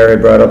that the mayor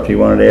had brought up, he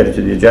wanted to add it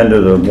to the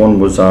agenda. The one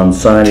was on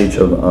signage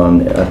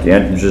at the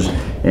entrances,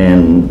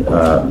 and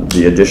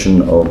the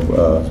addition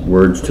of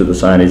words to the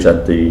signage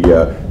at the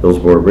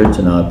Hillsborough Bridge.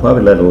 And I'll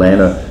probably let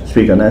Alana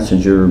speak on that,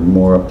 since you're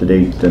more up to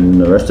date than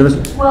the rest of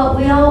us. Well,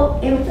 it's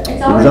already. It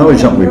was always been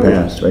something we approved.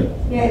 passed, right?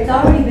 Yeah, it's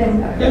already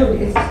been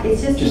approved.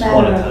 It's just a Just matter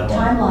on a of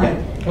timeline.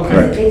 timeline.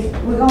 Okay.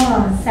 We're going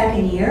on the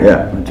 2nd year.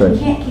 Yeah, that's We right.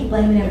 can't keep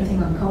blaming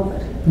everything on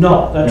COVID.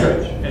 No, that's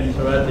right. And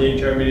so at the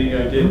HR meeting,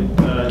 I did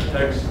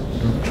text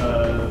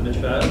Mitch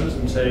Adams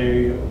and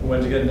say,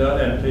 when's it getting done,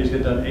 and please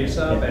get done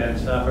ASAP, and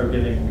staff are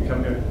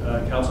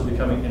council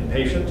becoming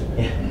impatient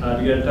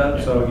to get it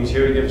done, so he's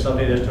here to give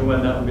something as to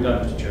when that will be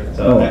done, Mr. Chair.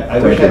 So I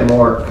Oh, wish I thank had a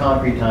more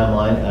concrete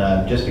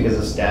timeline, just because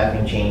of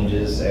staffing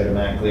changes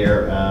automatically.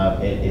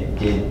 It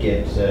did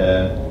get,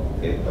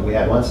 we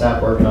had one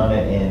staff working on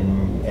it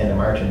in end of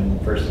March and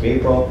 1st of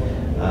April,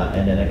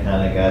 and then it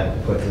kind of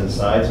got put to the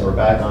side, so we're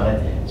back on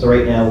it. So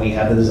right now, we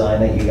have the design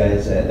that you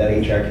guys, that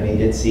HR committee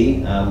did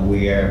see.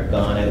 We are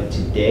gone out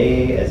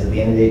today, as of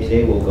the end of the day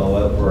today, we'll go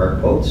out for our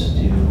quotes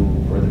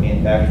for the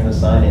manufacturing of the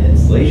sign and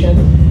installation.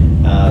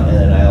 And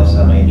then I also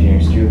have my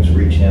engineering students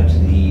reaching out to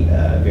the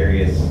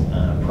various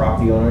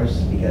property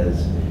owners,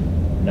 because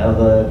none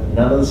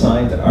of the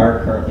signs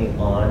are currently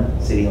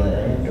on city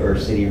land or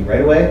city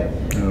right away.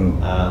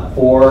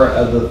 4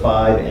 of the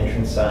 5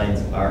 entrance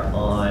signs are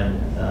on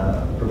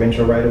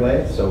provincial right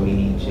away, so we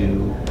need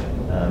to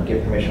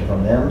get permission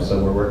from them.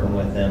 So we're working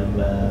with them.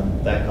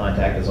 That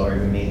contact has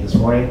already been made this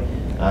morning.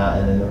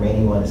 And then the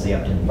remaining one is the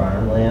Upton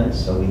Farmland,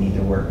 so we need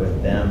to work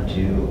with them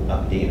to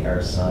update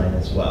our sign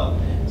as well.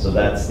 So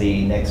that's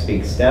the next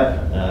big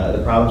step.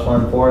 The Province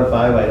one, 4 to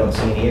 5, I don't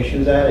see any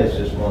issues at. It's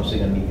just mostly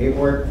going to be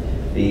paperwork.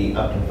 The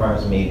Upton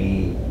Farms may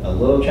be a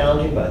little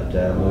challenging, but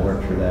we'll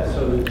work through that.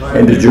 So the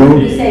End of June?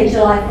 You say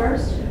July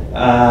 1st?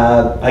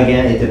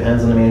 Again, it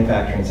depends on the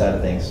manufacturing side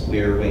of things.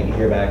 We're waiting to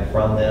hear back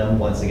from them.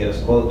 Once they get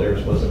us a quote, they're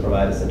supposed to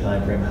provide us a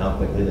time frame how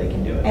quickly they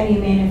can do it. And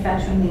you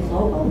manufacturing these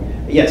local?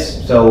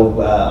 Yes,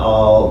 so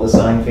all the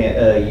sign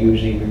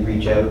usually we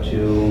reach out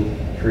to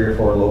 3 or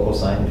 4 local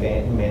sign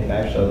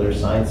manufacturers. So there's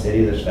Sign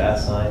City, there's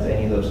Fast Signs,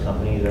 any of those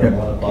companies are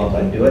more than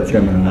qualified to do it.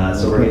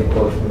 So we're getting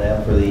quotes from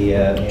them for the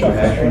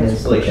manufacturing and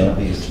installation of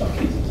these. So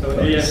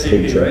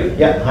ASAP, right?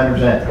 Yeah, 100%.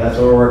 That's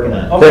what we're working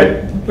on.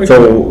 Okay. But,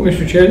 So-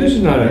 Mr. Chair, this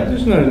is not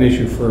an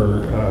issue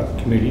for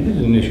committee. This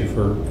is an issue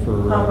for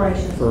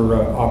Operations.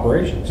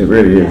 operations. It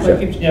really is,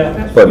 Like yeah. it's- Yeah.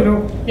 that's, But- you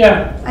know,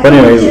 Yeah, I But think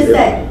anyway, it's just it-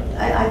 that,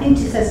 I think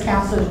just as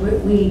councillors,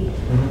 we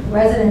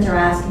residents are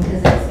asking,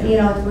 because it's, you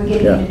know, we're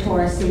getting Yeah. into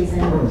tourist season,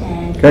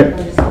 and Okay. people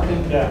are just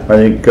looking. yeah.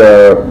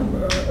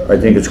 I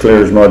think it's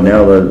clear as mud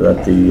now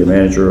that the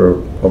manager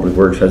of Public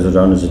Works has it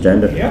on his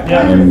agenda. Yeah.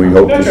 Yeah. And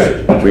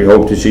That's we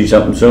hope to see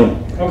something soon.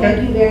 Okay.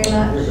 Thank you very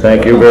much.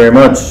 Thank you very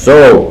much.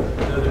 So,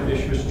 The other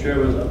issue, Mr. Chair,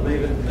 was I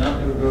believe it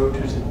Mountain Road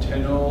to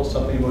Centennial,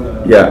 something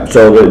about a. yeah,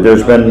 so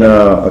there's been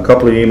a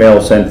couple of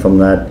emails sent from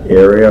that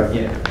area.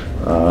 Yeah.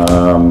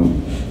 I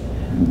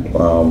think a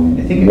couple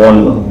of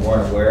One, them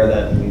weren't aware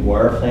that we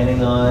were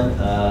planning on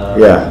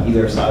Yeah.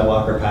 either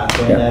sidewalk or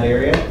pathway Yeah. in that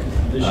area.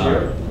 This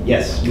year?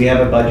 Yes, we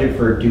have a budget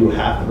for do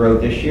half the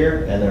road this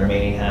year and the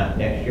remaining half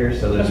next year,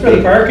 so there's. That's where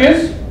the park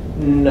is?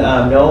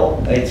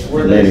 No, it's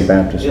where the. Atlantic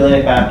Baptist.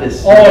 Atlantic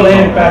Baptist. Oh,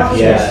 Atlantic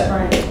Baptist, Yeah,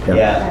 Right. Yeah.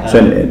 yeah. so,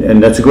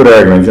 and that's a good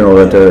argument, you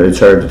know, that it's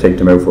hard to take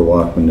them out for a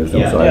walk when there's no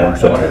Yeah.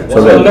 sidewalk. Yeah.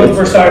 So that looking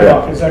for it's-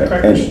 sidewalk, yeah. is that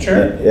correct, And- Mr.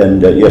 Chair?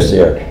 And, yes,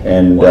 they are.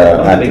 And, One of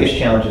the active. biggest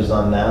challenges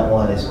on that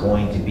one is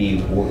going to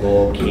be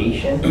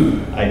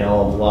location. I know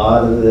a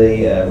lot of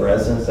the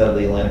residents of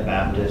the Atlantic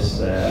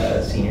Baptist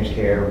Seniors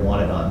Care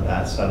want it on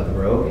that side of the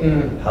road.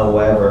 Mm.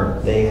 However,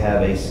 they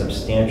have a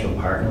substantial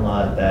parking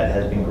lot that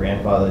has been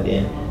grandfathered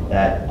in,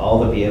 that all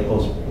the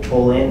vehicles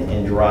pull in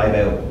and drive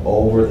out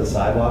over the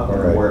sidewalk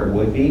or Right. where it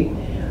would be.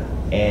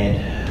 And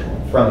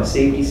from a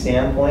safety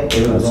standpoint,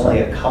 if it was That's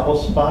only fine. a couple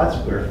spots,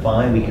 we're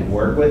fine, we could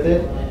work with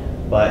it.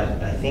 But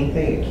I think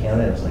they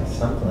counted as like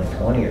something like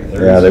 20 or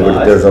 30 Yeah,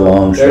 spots. there's a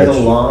long stretch. There's a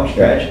long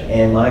stretch,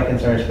 and my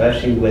concern,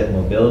 especially with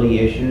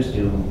mobility issues,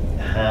 to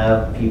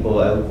have people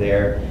out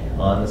there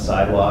on the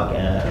sidewalk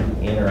and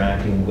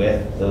interacting with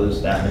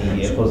that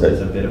many vehicles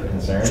is a bit of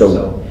concern. So-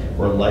 So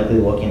we're likely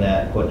looking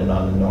at putting it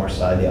on the north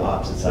side, the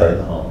opposite side of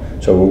the home.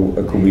 So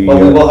could we? But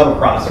we will have a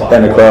crosswalk.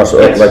 And across,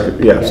 Yes. like,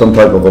 yeah, some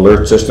type of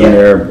alert system Yeah.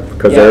 there,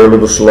 because they're a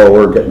little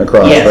slower getting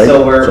across, right? Yeah,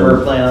 so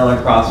we're planning on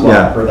a crosswalk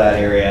Yeah. for that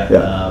area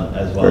Yeah.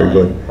 as well. Very and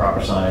good. Proper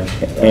signage.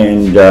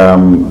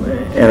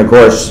 And of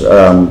course,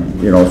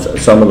 you know,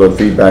 some of the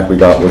feedback we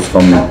got was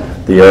from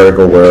the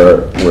article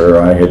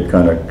where I had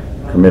kind of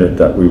committed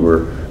that we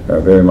were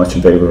very much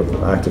in favor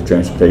of active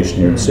transportation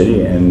here in the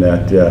city, and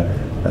that,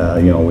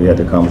 you know, we had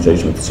a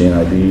conversation with the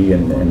CNIB,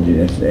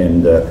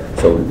 and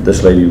so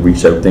this lady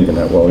reached out thinking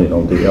that, well, you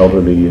know, the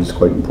elderly is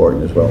quite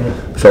important as well.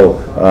 So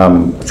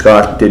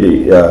Scott did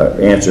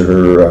answer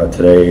her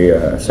today,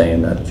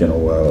 saying that, you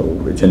know,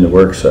 it's in the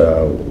works.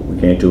 We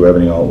can't do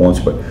everything all at once,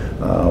 but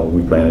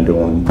we plan on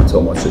doing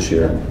so much this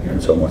year and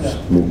so much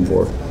moving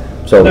forward.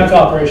 So That's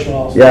operational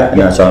also. yeah,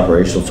 and that's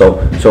operational.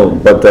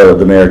 But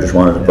the mayor just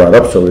wanted it brought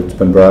up, so it's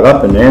been brought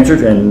up and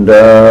answered, and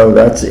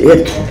that's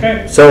it.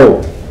 Okay.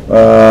 So,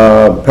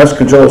 pest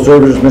control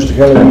services, Mr.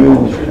 Kelly, you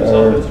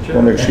are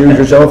going to excuse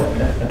yourself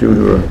due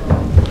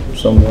to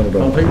somewhat of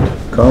a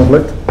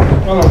conflict.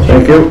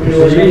 Thank you.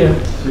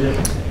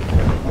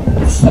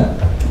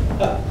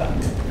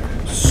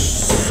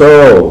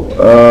 So,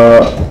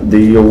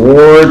 the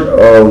award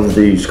of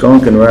the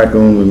skunk and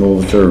raccoon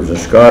removal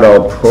services. Scott,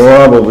 I'll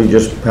probably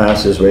just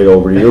pass this right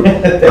over to you.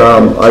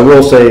 I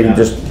will say,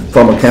 just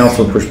from a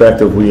council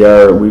perspective,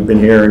 we've been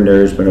hearing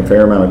there's been a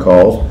fair amount of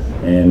calls,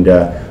 and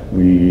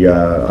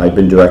I've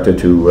been directed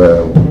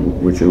to,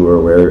 which you were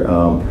aware,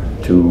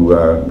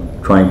 to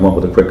try and come up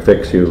with a quick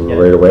fix here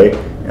right away,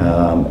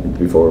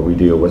 before we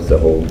deal with the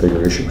whole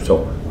bigger issue.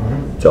 So,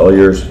 it's all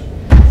yours.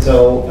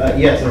 So,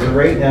 yes, as of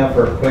right now,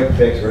 for a quick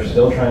fix, we're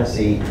still trying to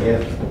see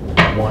if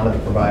one of the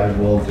providers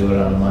will do it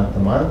on a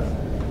month-to-month.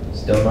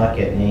 Still not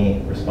getting any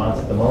response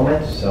at the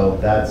moment, so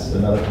that's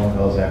another phone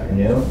call this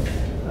afternoon.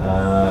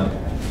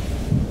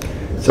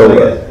 So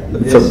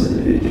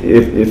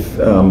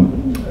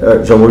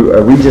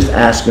are we just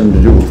asking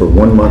to do it for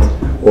 1 month,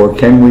 or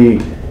can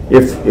we,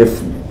 if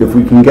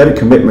we can get a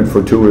commitment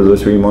for 2 or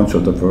 3 months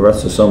or for the rest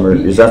of the summer,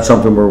 is that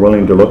something we're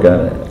willing to look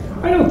at?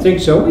 I don't think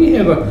so. We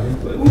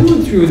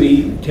went through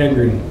the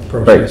tendering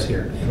process Right.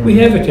 here. We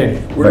have a tender.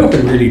 We're Right.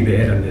 looking really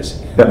bad on this.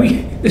 Yeah.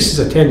 This is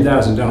a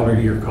 $10,000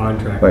 a year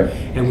contract. Right.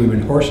 And we've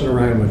been horsing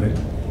around with it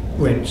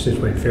since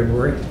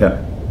February? Yeah.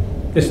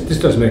 This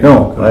doesn't make.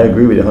 No, I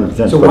agree with you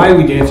 100%. So why are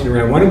we dancing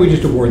around? Why don't we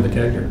just award the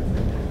tender?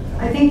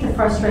 I think the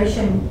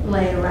frustration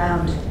lay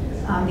around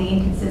the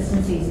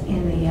inconsistencies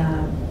in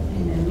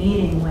the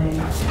meeting when it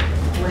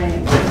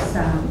was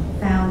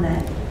found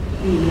that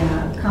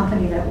the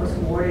company that was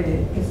awarded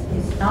it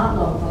is not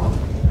local,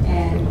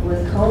 and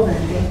with COVID,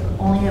 they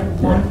only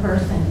have one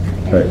person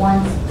Right. at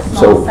one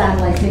So- small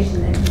satellite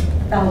station that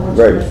fellow works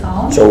Right. for his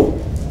home. So,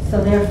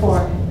 So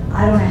therefore,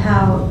 I don't know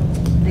how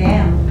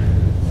them,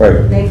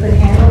 right. they could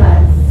handle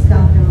that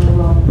skunk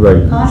removal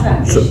Right.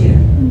 contract So- this year.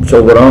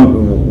 So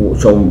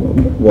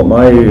what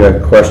my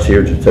quest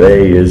here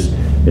today is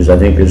I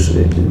think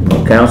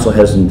council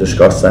hasn't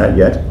discussed that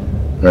yet,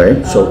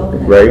 right? So, Oh,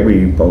 okay. right,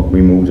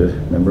 we moved it,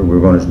 remember, we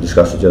were going to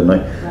discuss it the other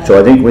night. So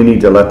I think we need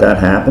to let that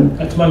happen.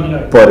 That's Monday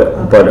night.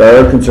 But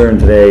our concern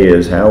today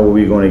is how are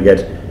we going to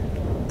get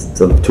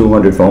the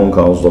 200 phone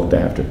calls looked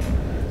after?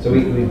 So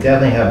we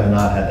definitely have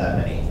not had that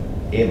many.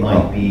 It Oh.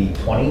 might be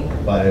 20,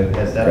 but it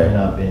has definitely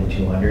Okay. not been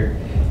 200.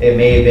 It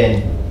may have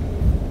been,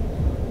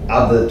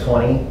 of the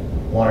 20,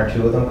 one or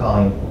two of them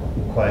calling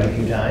quite a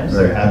few times.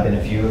 There Right. have been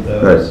a few of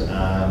those,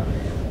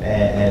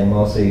 and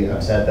mostly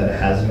upset that it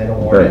hasn't been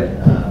awarded.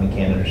 We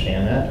can't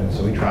understand that, and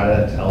so we try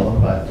to tell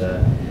them,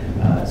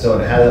 but, so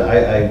it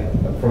has,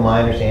 from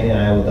my understanding,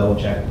 I will double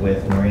check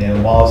with Marina,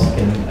 and Wallace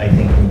I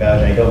think can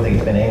vouch, I don't think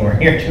it's been anywhere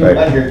near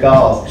 200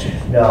 calls.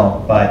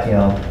 No, but, you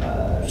know,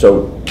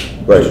 So,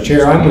 right. Mr.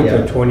 Chair, I'm with Yeah.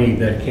 the 20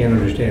 that can't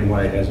understand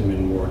why it hasn't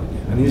been awarded.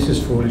 I mean, this is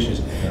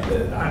foolishness.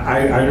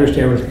 I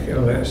understand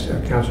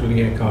what Councilor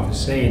Leonikov is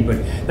saying, but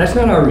that's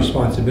not our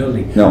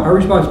responsibility. No. Our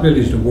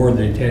responsibility is to award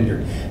the tender.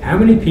 How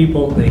many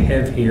people they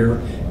have here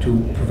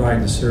to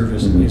provide the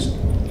service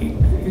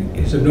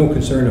is of no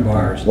concern of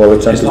ours. Well,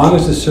 it's As long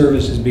as the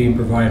service is being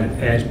provided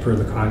as per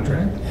the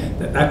contract,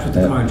 that's what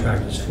the Yeah.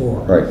 contract is for.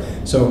 Right.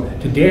 So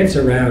to dance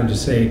around to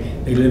say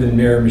they live in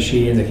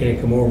Miramichi and they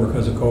can't come over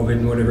because of COVID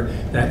and whatever,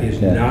 that is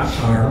Yeah. not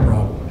our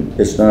problem.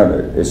 It's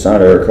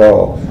not our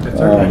call.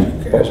 That's our,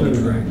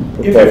 absolutely right.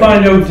 If you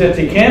find out that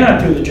they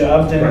cannot do the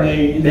job, then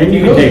Right. Then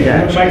you can take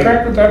action. Am I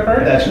correct with that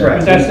part? that's correct.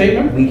 With that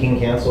statement? We can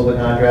cancel the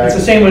contract. It's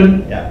the same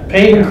with Yeah.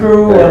 paving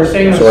crew or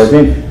same So I with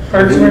think,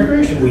 Parks and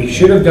Recreation. We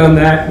should have done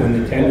that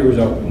when the tender was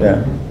open. yeah,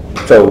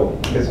 so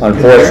Because they're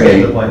unfortunately,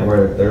 getting to the point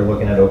where they're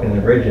looking at opening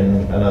the bridge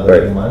in another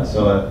Right. few months,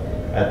 so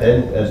at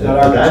not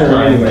our that concern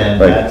time, anyway. then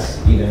Right. that's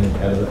even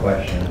out of the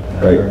question.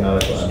 Right. For another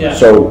class. Yeah.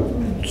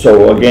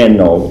 so again,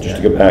 no, just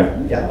to get back,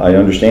 Yeah. I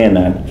understand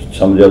that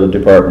some of the other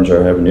departments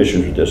are having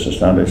issues with this.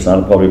 It's not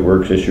a public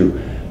works issue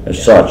as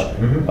such.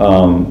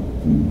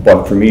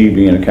 But for me,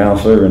 being a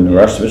counselor and the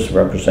rest of us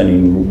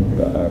representing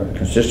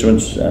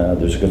constituents,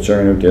 there's a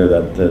concern out there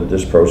that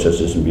this process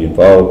isn't being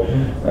followed.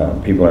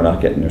 People are not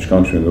getting their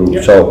skunks removed.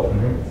 Yep. So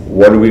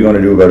what are we going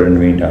to do about it in the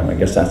meantime? I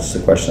guess that's the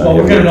question. Well,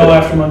 we're gonna know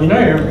after Monday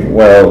night, aren't we?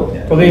 Well,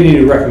 Well, they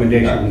need a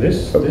recommendation from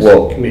this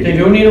Well- committee. They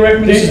do need a This is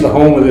recommendation? the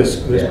home of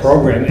this Yes.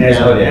 program as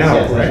Now of it is, now,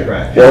 yes, that's right?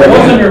 correct. Well, It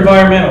was under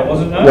environmental,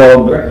 was it not?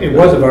 well, It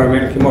was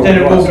environmental, came over Then it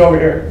to us. moved over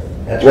here.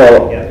 That's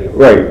well, right, yeah.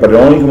 right, but it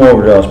only came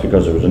over to us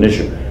because there was an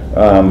issue.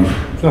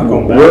 It's not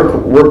going back.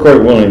 We're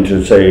quite willing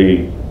to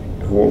say,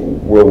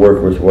 we'll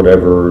work with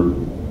whatever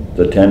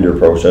the tender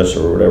process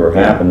or whatever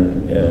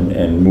happened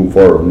and move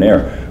forward from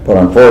there. But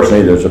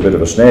unfortunately, there's a bit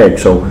of a snag.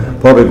 So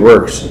Public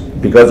Works,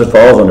 because it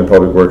falls under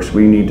Public Works,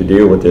 we need to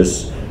deal with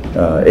this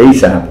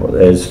ASAP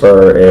as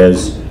far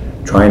as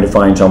trying to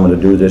find someone to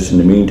do this in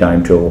the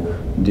meantime till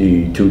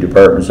the two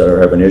departments that are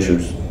having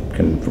issues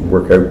can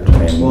work out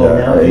Well,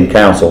 now and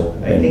council.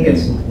 I think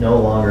it's no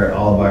longer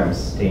all environmental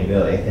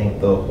sustainability. I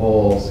think the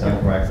whole skunk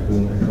and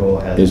raccoon control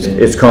has been.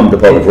 It's come to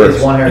Public Works.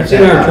 It's 100%. It's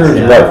in our terms of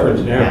now.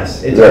 reference now.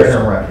 Yes, it's our Right.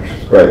 term of reference.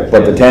 Right,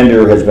 but the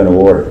tender has been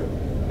awarded.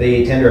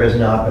 The tender has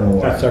not been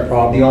awarded. That's our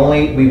problem. The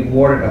only, we've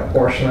awarded a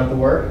portion of the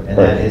work, and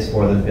that Right. is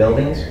for the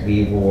buildings.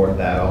 We've awarded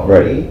that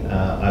already,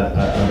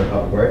 under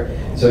Public Works.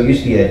 So it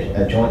used to be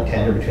a joint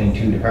tender between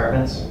two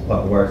departments,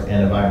 Public Works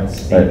and Environment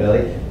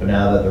Sustainability. But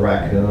now that the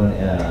raccoon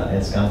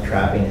and skunk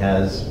trapping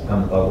has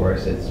come to Public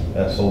Works,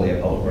 it's solely a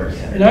Public Works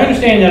And tender. I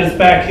understand that it's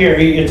back here,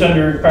 it's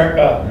under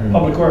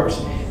Public Works,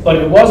 but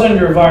it was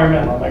under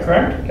environmental, am I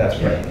correct? That's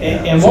right.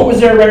 And what was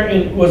their,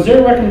 was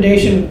their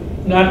recommendation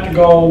not to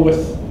go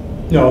with?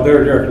 No,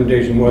 their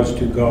recommendation was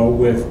to go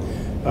with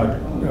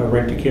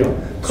rent to kill.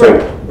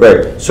 Correct.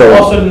 Right, All so,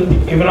 of a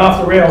sudden, it went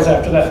off the rails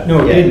after that.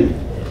 No, it Yeah. didn't.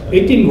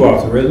 It didn't go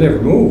off the rail, it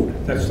never moved.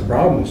 That's the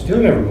problem, it still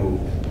never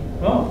moved.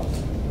 Oh,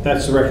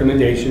 That's the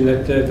recommendation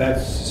that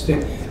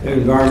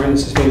Environment and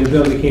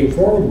Sustainability came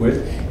forward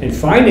with, and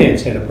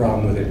Finance had a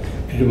problem with it.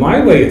 To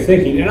my way of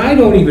thinking, and I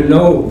don't even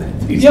know.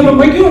 yeah,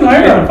 but you and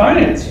I are on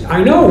finance.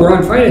 I know, we're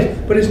on finance,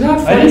 but it's not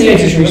I didn't see an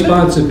finance's issue with it.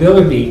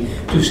 responsibility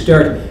to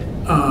start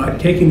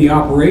taking the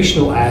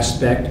operational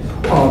aspect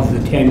of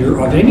the tender,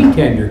 of any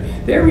tender.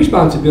 Their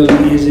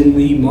responsibility is in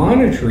the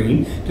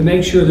monitoring to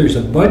make sure there's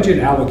a budget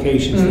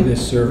allocation for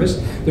this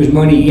service, there's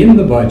money in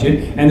the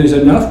budget, and there's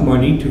enough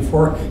money to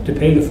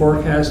pay the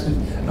forecasted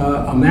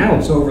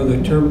amounts over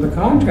the term of the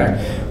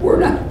contract. We're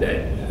not,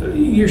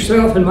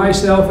 yourself and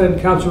myself and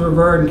Councillor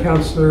Rivard and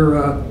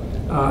Councillor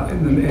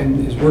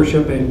and His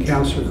Worship and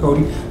Councillor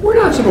Cody, we're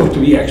not supposed to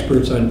be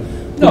experts on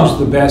No. who's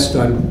the best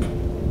on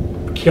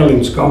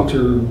killing skunks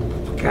or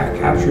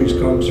capturing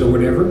skunks or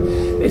whatever.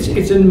 It's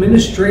an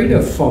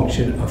administrative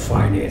function of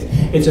finance.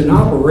 It's an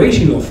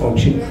operational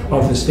function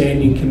of the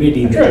standing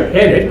committee that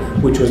headed,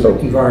 which was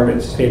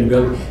Environment and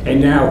Sustainability,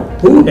 and now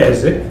who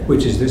has it,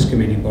 which is this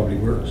committee, Public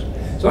Works.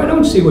 So I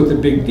don't see what the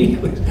big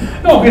deal is.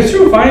 No, because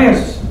through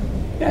finance.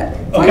 Yeah.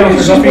 Okay,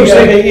 Finance so is supposed to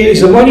say, it-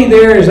 is the money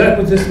there? Is that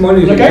what this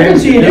money is? Like, I can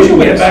see an issue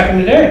with it Yes. back in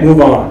the day.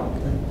 Move on.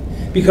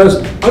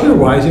 Because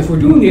otherwise, if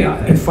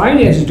if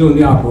finance is doing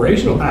the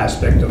operational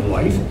aspect of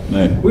life,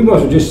 Right. we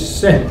must have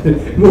just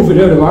move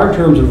it out of our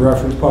terms of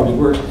reference, Public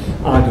Works,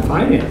 onto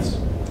finance.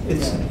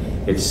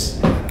 It's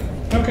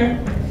Okay.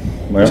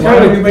 Well, It's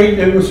kind of, we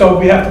wait, so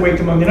we have to wait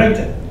till Monday night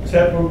then? Is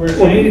that what we're well,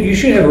 saying? you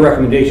should have a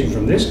recommendation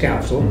from this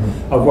council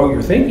of what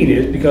your thinking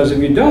is, because if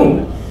you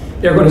don't,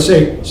 they're going to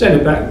say,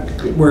 send it back.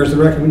 Where's the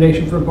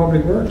recommendation from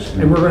Public Works?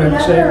 And we're going to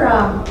have to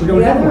say, we don't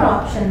The have other one.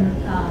 option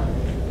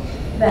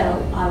that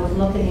I was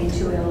looking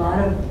into in a lot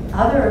of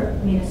other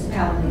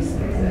municipalities,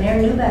 and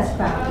their new best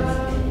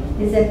practice,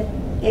 is that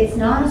it's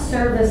not a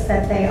service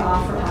that they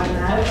offer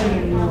automatically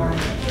anymore.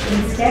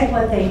 Instead,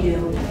 what they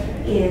do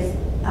is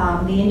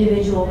the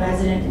individual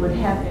resident would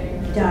have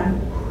done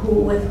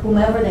with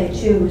whomever they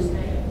choose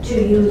to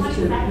use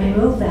to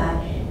remove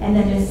that. And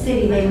then the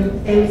city, they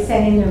would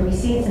send in their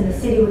receipts and the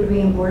city would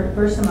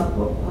reimburse them a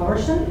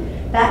portion.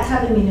 That's how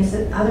the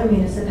other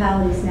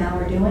municipalities now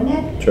are doing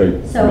it. Sure,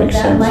 So makes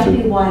that sense might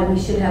too. be why we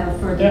should have a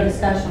further Yeah.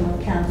 discussion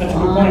with council That's a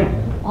good point.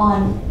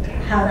 on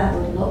how that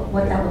would look,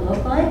 what that would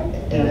look like.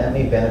 And that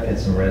may benefit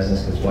some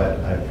residents, because what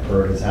I've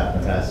heard has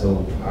happened in the past,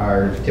 so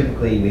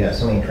typically we have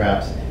so many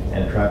traps,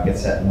 and a trap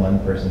gets set in one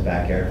person's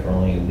backyard for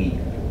only a week.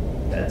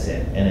 That's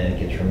it, and then it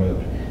gets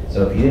removed.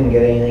 So if you didn't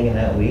get anything in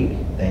that week,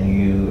 then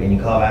you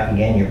call back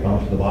again, you're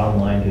bumped to the bottom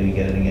line until you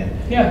get it again.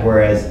 Yeah.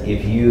 Whereas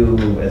if you,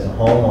 as a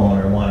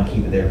homeowner, want to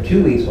keep it there for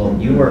 2 weeks, well,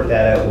 you work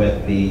that out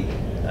with the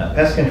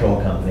pest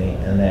control company,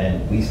 and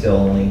then we still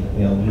only,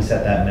 we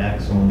set that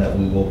maximum that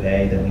we will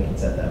pay, then we can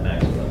set that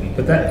maximum that we can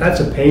But pay. that's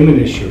a payment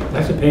issue.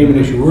 That's a payment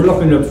issue. We're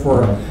looking up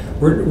for,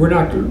 we're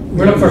not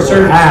looking for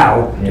service.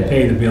 how to Yeah.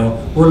 pay the bill.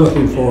 We're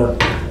looking for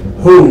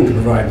who to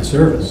provide the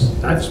service.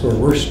 That's where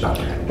we're stuck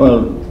at.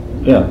 Well,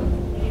 yeah.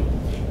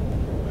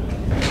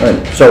 All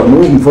right, so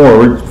moving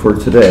forward for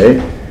today,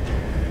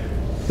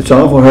 it's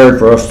awful hard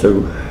for us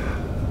to,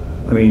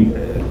 I mean,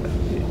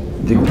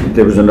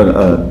 there was an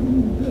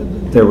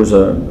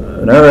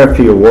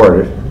RFP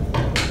awarded.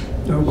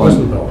 No, it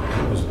wasn't though.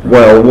 It was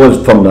Well, it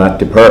was from that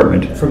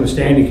department, from the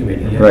standing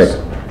committee, yes.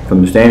 right,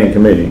 from the standing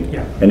committee.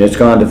 Yeah. And it's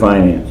gone to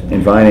finance,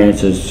 and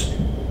finance is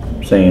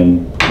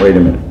saying, wait a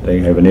minute, they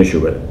have an issue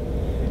with it.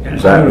 And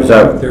Is I that- don't is know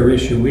that- what their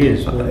issue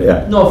is.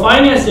 Yeah, No,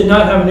 finance did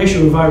not have an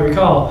issue, if I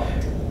recall.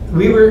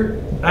 We were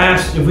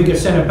asked if we could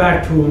send it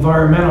back to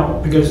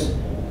environmental, because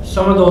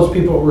some of those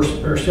people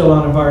are still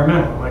on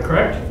environmental, am I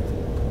correct?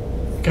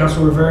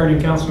 Councilor Rivera and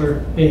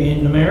Councilor,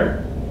 and the mayor?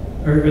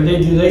 Or do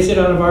they sit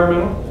on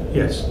environmental?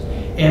 Yes.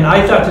 And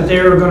I thought that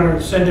they were gonna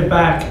send it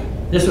back,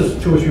 this was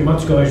 2 or 3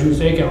 months ago, as you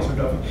say, Councilor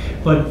Duffy,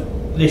 but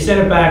they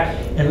sent it back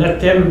and let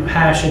them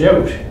hash it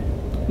out,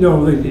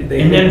 No, they.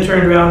 and then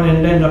turned around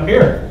and ended up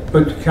here.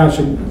 But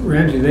Councilor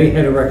Ramsey, they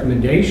had a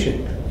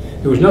recommendation.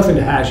 There was nothing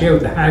to hash out.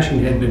 The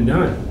hashing had been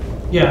done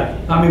Yeah,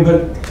 I mean,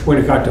 but, when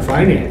it got to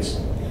finance.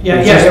 yeah,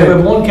 It's just yeah,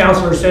 that- but one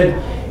councilor said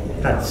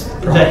That's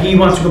the that he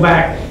wants to go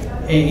back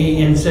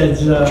and says,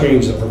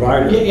 change the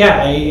provider.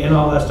 yeah, and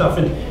all that stuff,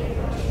 and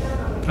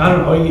I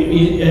don't know,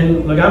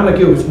 and like, I'm like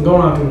you, it's been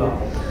going on too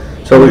long.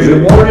 So Either is you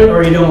it- award it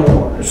or you don't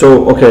award it.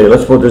 so, okay,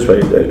 let's put it this way,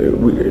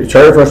 it's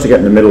hard for us to get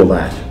in the middle of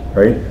that,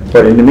 right?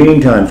 But in the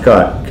meantime,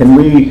 Scott, can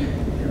we,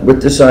 with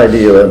this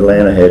idea of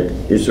Atlanta Head,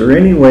 is there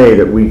any way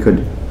that we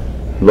could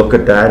look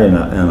at that in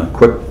a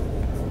quick,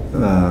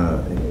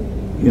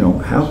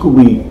 how could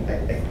we,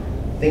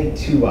 I think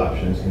 2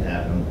 options can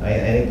happen. I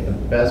think the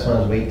best one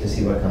is wait to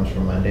see what comes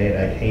from Monday.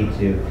 I'd hate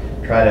to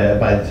try to,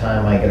 by the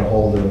time I get a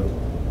hold of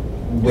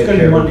gonna be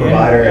whichever Monday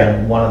provider anyway.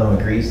 and one of them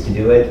agrees to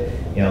do it,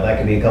 that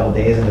could be a couple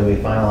days until we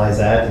finalize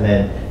that, and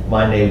then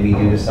Monday we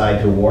do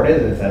decide to award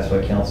it, if that's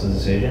what council's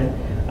decision.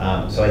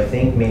 So I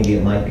think maybe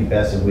it might be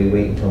best if we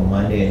wait until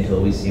Monday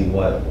until we see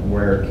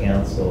where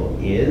council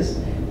is.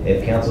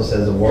 If council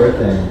says award,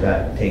 then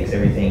that takes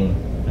everything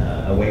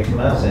away from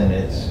us, and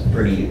it's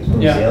pretty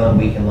smooth Yeah. sailing.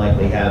 We can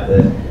likely have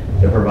the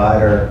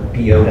provider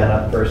PO done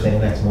up first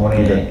thing next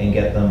morning and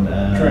get them,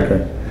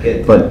 Correct.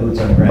 get But- boots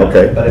on the ground.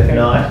 okay. But if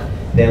not,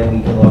 then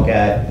we can look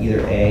at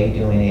either A,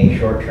 doing a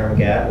short-term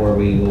gap where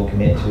we will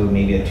commit to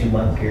maybe a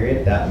 2-month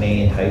period. That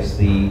may entice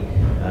the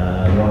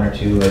 1 or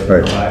 2 of the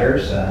Right.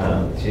 providers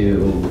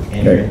to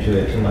enter Okay. into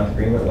a 2-month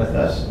agreement with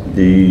us.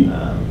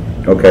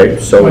 okay,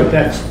 so, But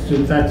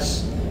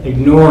that's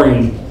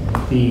ignoring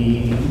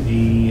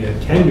the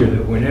tender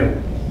that went out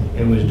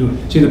and was doing.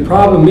 See, the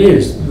problem we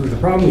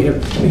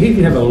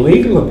even have a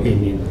legal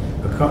opinion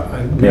Yeah.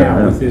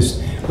 now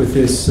with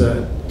this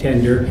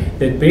tender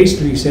that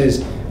basically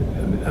says,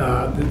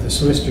 the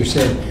solicitor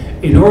said,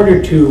 in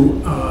order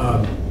to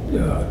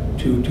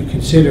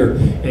consider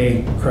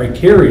a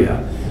criteria,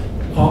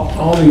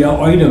 all the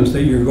items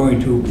that you're going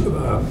to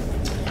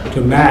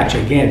to match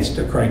against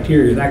the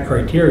criteria. That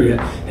criteria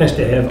has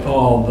to have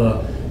all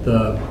the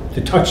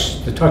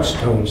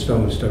touchstone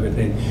stones,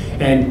 everything.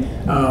 And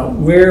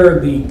where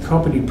the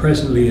company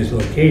presently is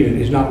located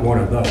is not one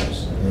of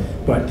those.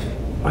 But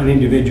an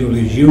individual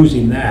is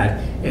using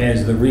that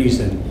as the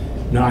reason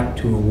not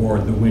to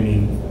award the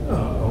winning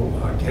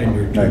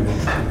tender to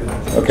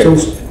the. Okay, So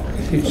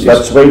it's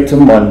let's just, wait till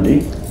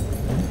Monday.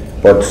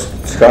 But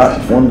Scott,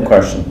 one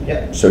question.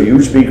 Yeah. So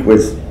you speak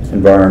with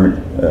environment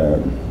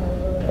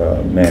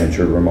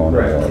manager Ramona.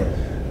 Right.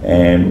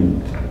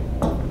 And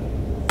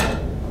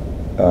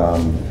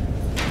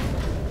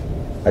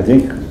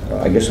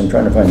I guess I'm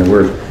trying to find the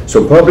words.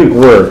 So Public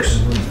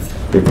Works,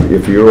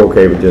 if you're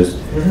okay with this,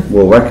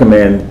 will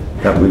recommend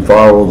that we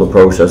follow the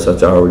process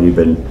that's already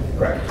been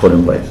Correct. put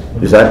in place.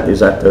 Is that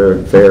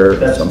the fair?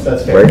 That's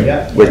assumption, fair, right?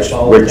 yeah.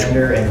 Follow the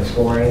tender and the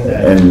scoring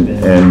that.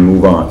 And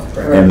move on.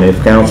 Correct. And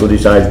if council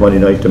decides Monday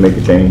night to make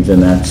a change, then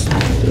that's,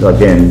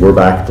 again, we're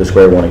back to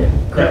square one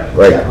again. Correct.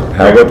 Right, Yeah.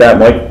 how about that,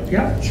 Mike?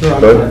 yeah, sure.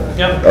 Good?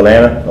 Yep.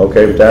 Alana,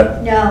 okay with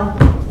that? No,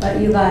 but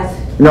you guys,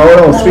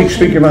 No,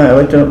 speak your mind, I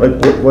like to,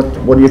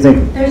 what do you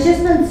think? there's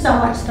just been so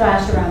much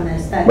thrash around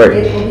this that Right.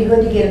 it will be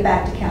good to get it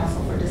back to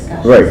council for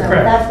discussion. Right. So if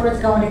Correct. that's where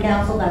it's going to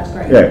council, that's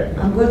great. Yeah.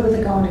 I'm good with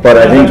it going to. But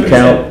I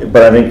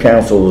council. think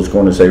council is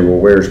going to say, well,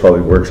 where's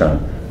Public Works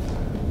on?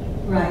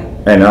 Right.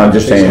 And I'm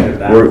just They send saying, it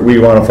back. we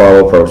want to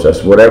follow a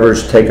process.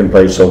 Whatever's taken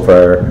place so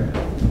far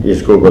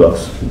is good with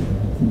us,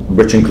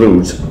 which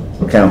includes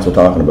council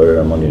talking about it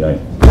on Monday night.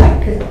 Right,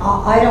 because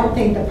I don't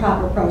think the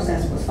proper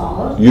process was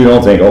followed. You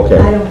don't think, I okay,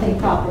 don't think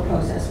proper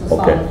process was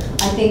Okay. followed.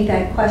 I think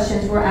that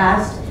questions were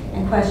asked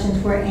and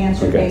questions were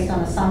answered Okay. based on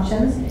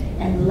assumptions,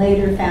 and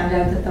later found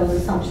out that those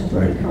assumptions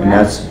were right.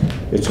 incorrect.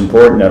 And it's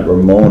important that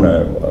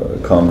Ramona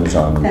comes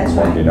on That's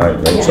right. Monday night,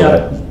 right? So Yeah.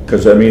 that,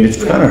 because I mean,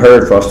 it's kind of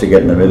hard for us to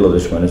get in the middle of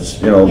this one.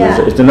 It's, Yeah.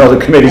 it's another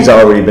committee's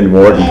already been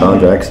awarding And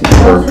contracts,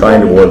 also or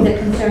trying to the award thing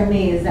them. that concerned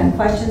me is that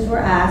questions were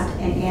asked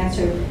and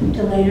answered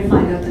to later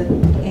find out that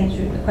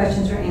the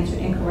questions were answered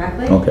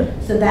incorrectly. Okay.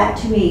 So that,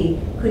 to me,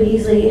 could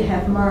easily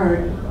have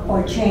merged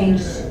or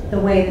changed the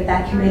way that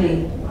that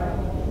committee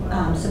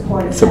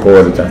supported.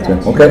 Supported that,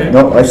 yeah. Okay,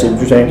 no, I see what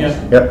you're saying. Yeah.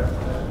 Yep.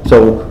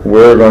 So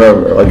we're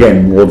gonna,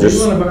 again, we'll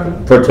just,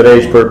 for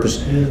today's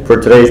purpose,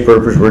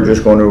 we're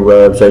just going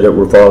to say that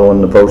we're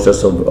following the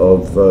process of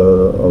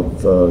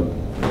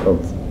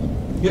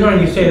You don't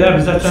need to say that,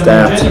 because that's on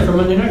the Staff. agenda for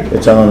Monday night.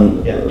 it's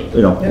on, Yeah.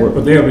 we're-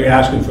 But they'll be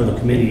asking for the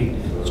committee,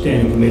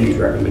 standing committee's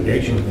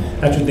recommendation.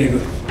 That's what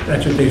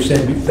they've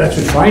said, that's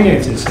what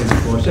finance has said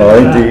before. well,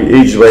 I think the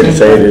easiest way to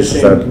say it is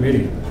Standing that,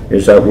 committee.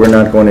 we're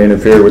not going to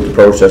interfere with the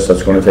process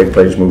that's going to take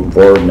place moving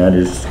forward, and that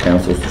is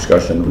council's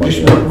discussion.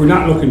 Just, we're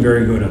not looking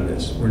very good on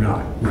this, we're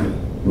not,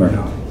 we're Right.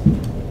 not.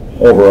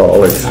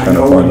 Overall, it's I kind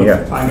know of where fun,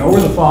 yeah, I know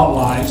where the fault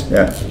lies.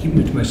 Yeah. Keep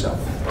it to myself.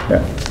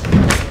 yeah.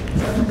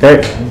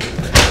 Okay,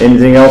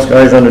 anything else,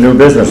 guys, on the new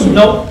business?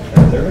 Nope,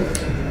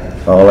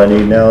 All I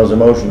need now is a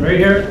motion. right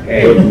here.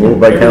 Moved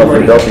by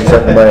Councilor Duffy,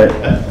 second by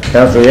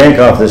Councilor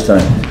Yankoff this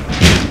time.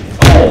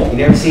 You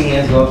never seen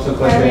hands go up so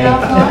quick, Are we man?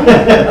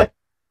 all fine?